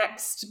 But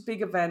next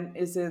big event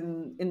is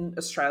in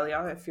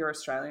Australia. If you're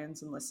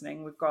Australians and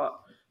listening, we've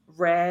got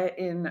Rare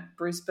in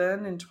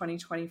Brisbane in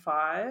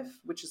 2025,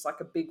 which is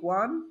like a big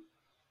one.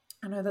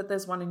 I know that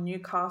there's one in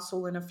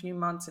Newcastle in a few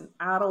months, in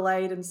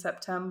Adelaide in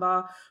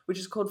September, which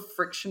is called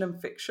Friction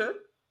and Fiction.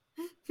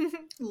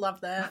 Love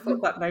that. I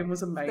thought that name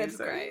was amazing. That's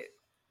great.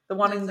 The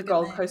one in the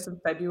Gold Coast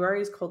in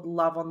February is called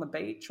Love on the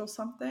Beach or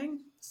something.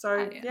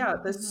 So,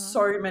 there's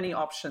so many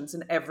options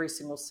in every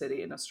single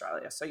city in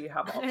Australia. So you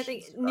have options. I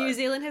think New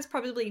Zealand has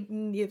probably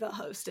never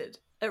hosted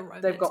a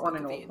romance. They've got one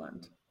in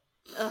Auckland.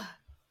 Ugh.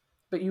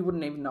 But you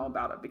wouldn't even know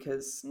about it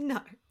because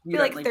you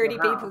like 30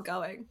 people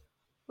going.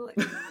 Like,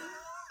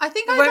 I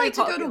think I'd like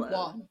to go to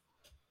one.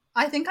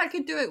 I think I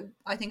could do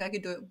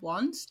it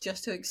once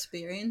just to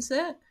experience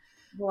it.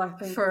 Well, I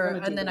think we're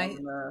going to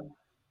do one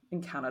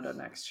in Canada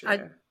next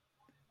year.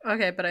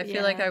 Okay, but I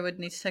feel like I would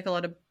need to take a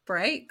lot of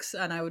breaks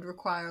and I would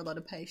require a lot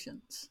of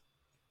patience.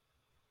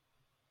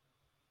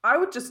 I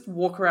would just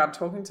walk around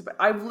talking to people.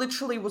 I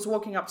literally was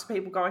walking up to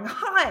people going,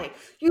 hi,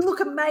 you look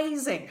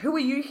amazing. Who are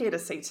you here to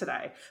see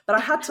today? But I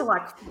had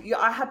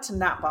to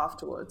nap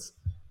afterwards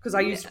because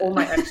I used all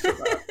my extra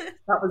work.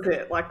 That was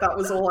it. Like, that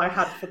was all I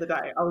had for the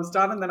day. I was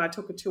done, and then I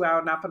took a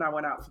 2-hour nap and I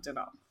went out for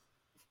dinner.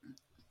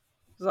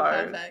 So,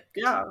 perfect.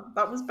 Yeah,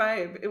 that was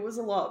Babe. It was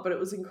a lot, but it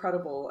was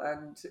incredible.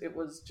 And it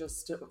was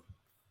just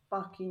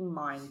fucking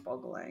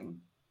mind-boggling.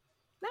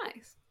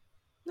 Nice.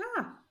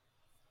 Yeah.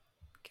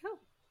 Cool.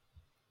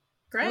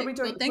 Great. What are we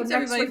doing? Well, thanks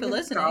everybody for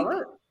listening.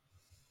 Scarlet?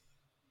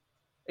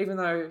 Even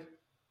though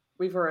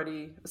we've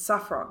already...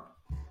 Saffron.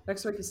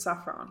 Next week is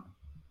Saffron.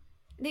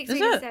 Next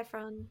week is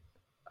Saffron.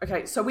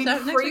 Okay, so we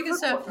next week is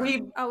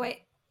Saffron. Oh,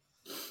 wait.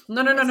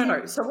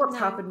 No. So what's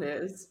happened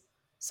is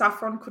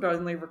Saffron could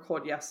only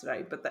record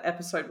yesterday, but the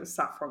episode with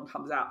Saffron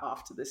comes out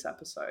after this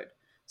episode.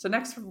 So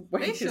next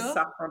week is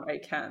Saffron A.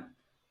 Kent.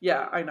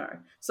 Yeah, I know.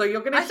 So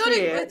you're going to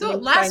hear... I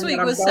thought last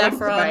week was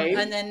Saffron,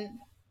 and then...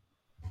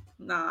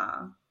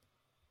 Nah.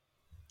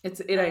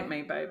 It Ain't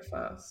Me, Babe,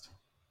 first.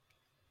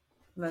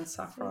 And then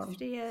Saffron.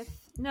 50th.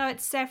 No,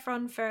 it's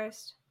Saffron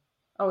first.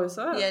 Oh, is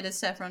that? Yeah, it is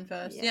Saffron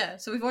first. Yeah,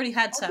 so we've already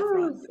had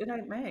Saffron. It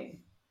Ain't Me.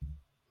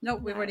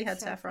 Nope, we've already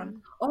had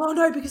Saffron. Oh,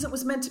 no, because it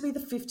was meant to be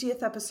the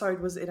 50th episode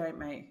was It Ain't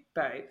Me,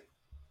 Babe.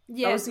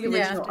 Yeah. That was the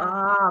original.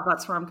 Yeah.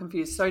 That's where I'm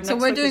confused. So next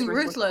we're doing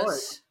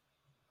Ruthless.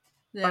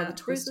 Yeah. By the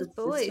Twisted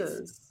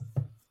Sisters.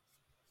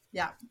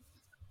 Yeah.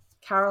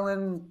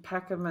 Carolyn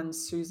Peckham and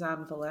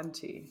Suzanne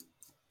Valenti.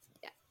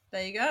 Yeah.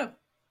 There you go.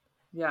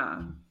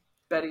 Yeah.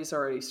 Betty's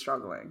already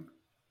struggling.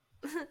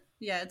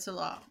 Yeah, it's a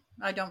lot.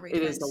 I don't read It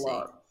fantasy. Is a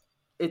lot.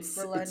 It's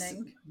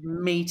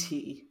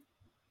meaty.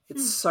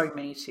 It's so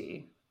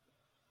meaty.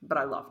 But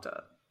I loved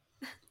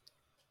it.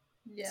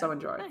 Yeah. So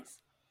enjoy. Nice.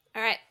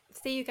 All right.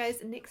 See you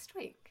guys next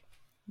week.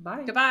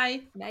 Bye.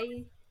 Goodbye.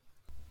 Bye.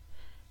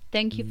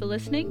 Thank you for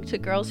listening to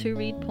Girls Who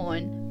Read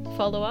Porn.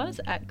 Follow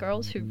us at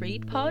Girls Who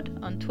Read Pod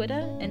on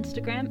Twitter,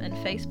 Instagram, and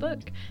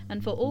Facebook.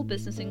 And for all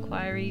business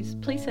inquiries,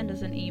 please send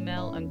us an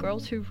email on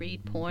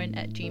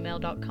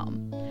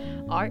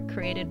girlswhoreadporn@gmail.com. Art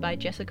created by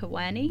Jessica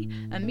Wanney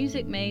and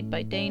music made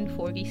by Dane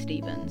Forgy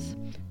Stevens.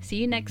 See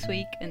you next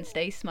week and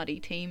stay smutty,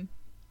 team.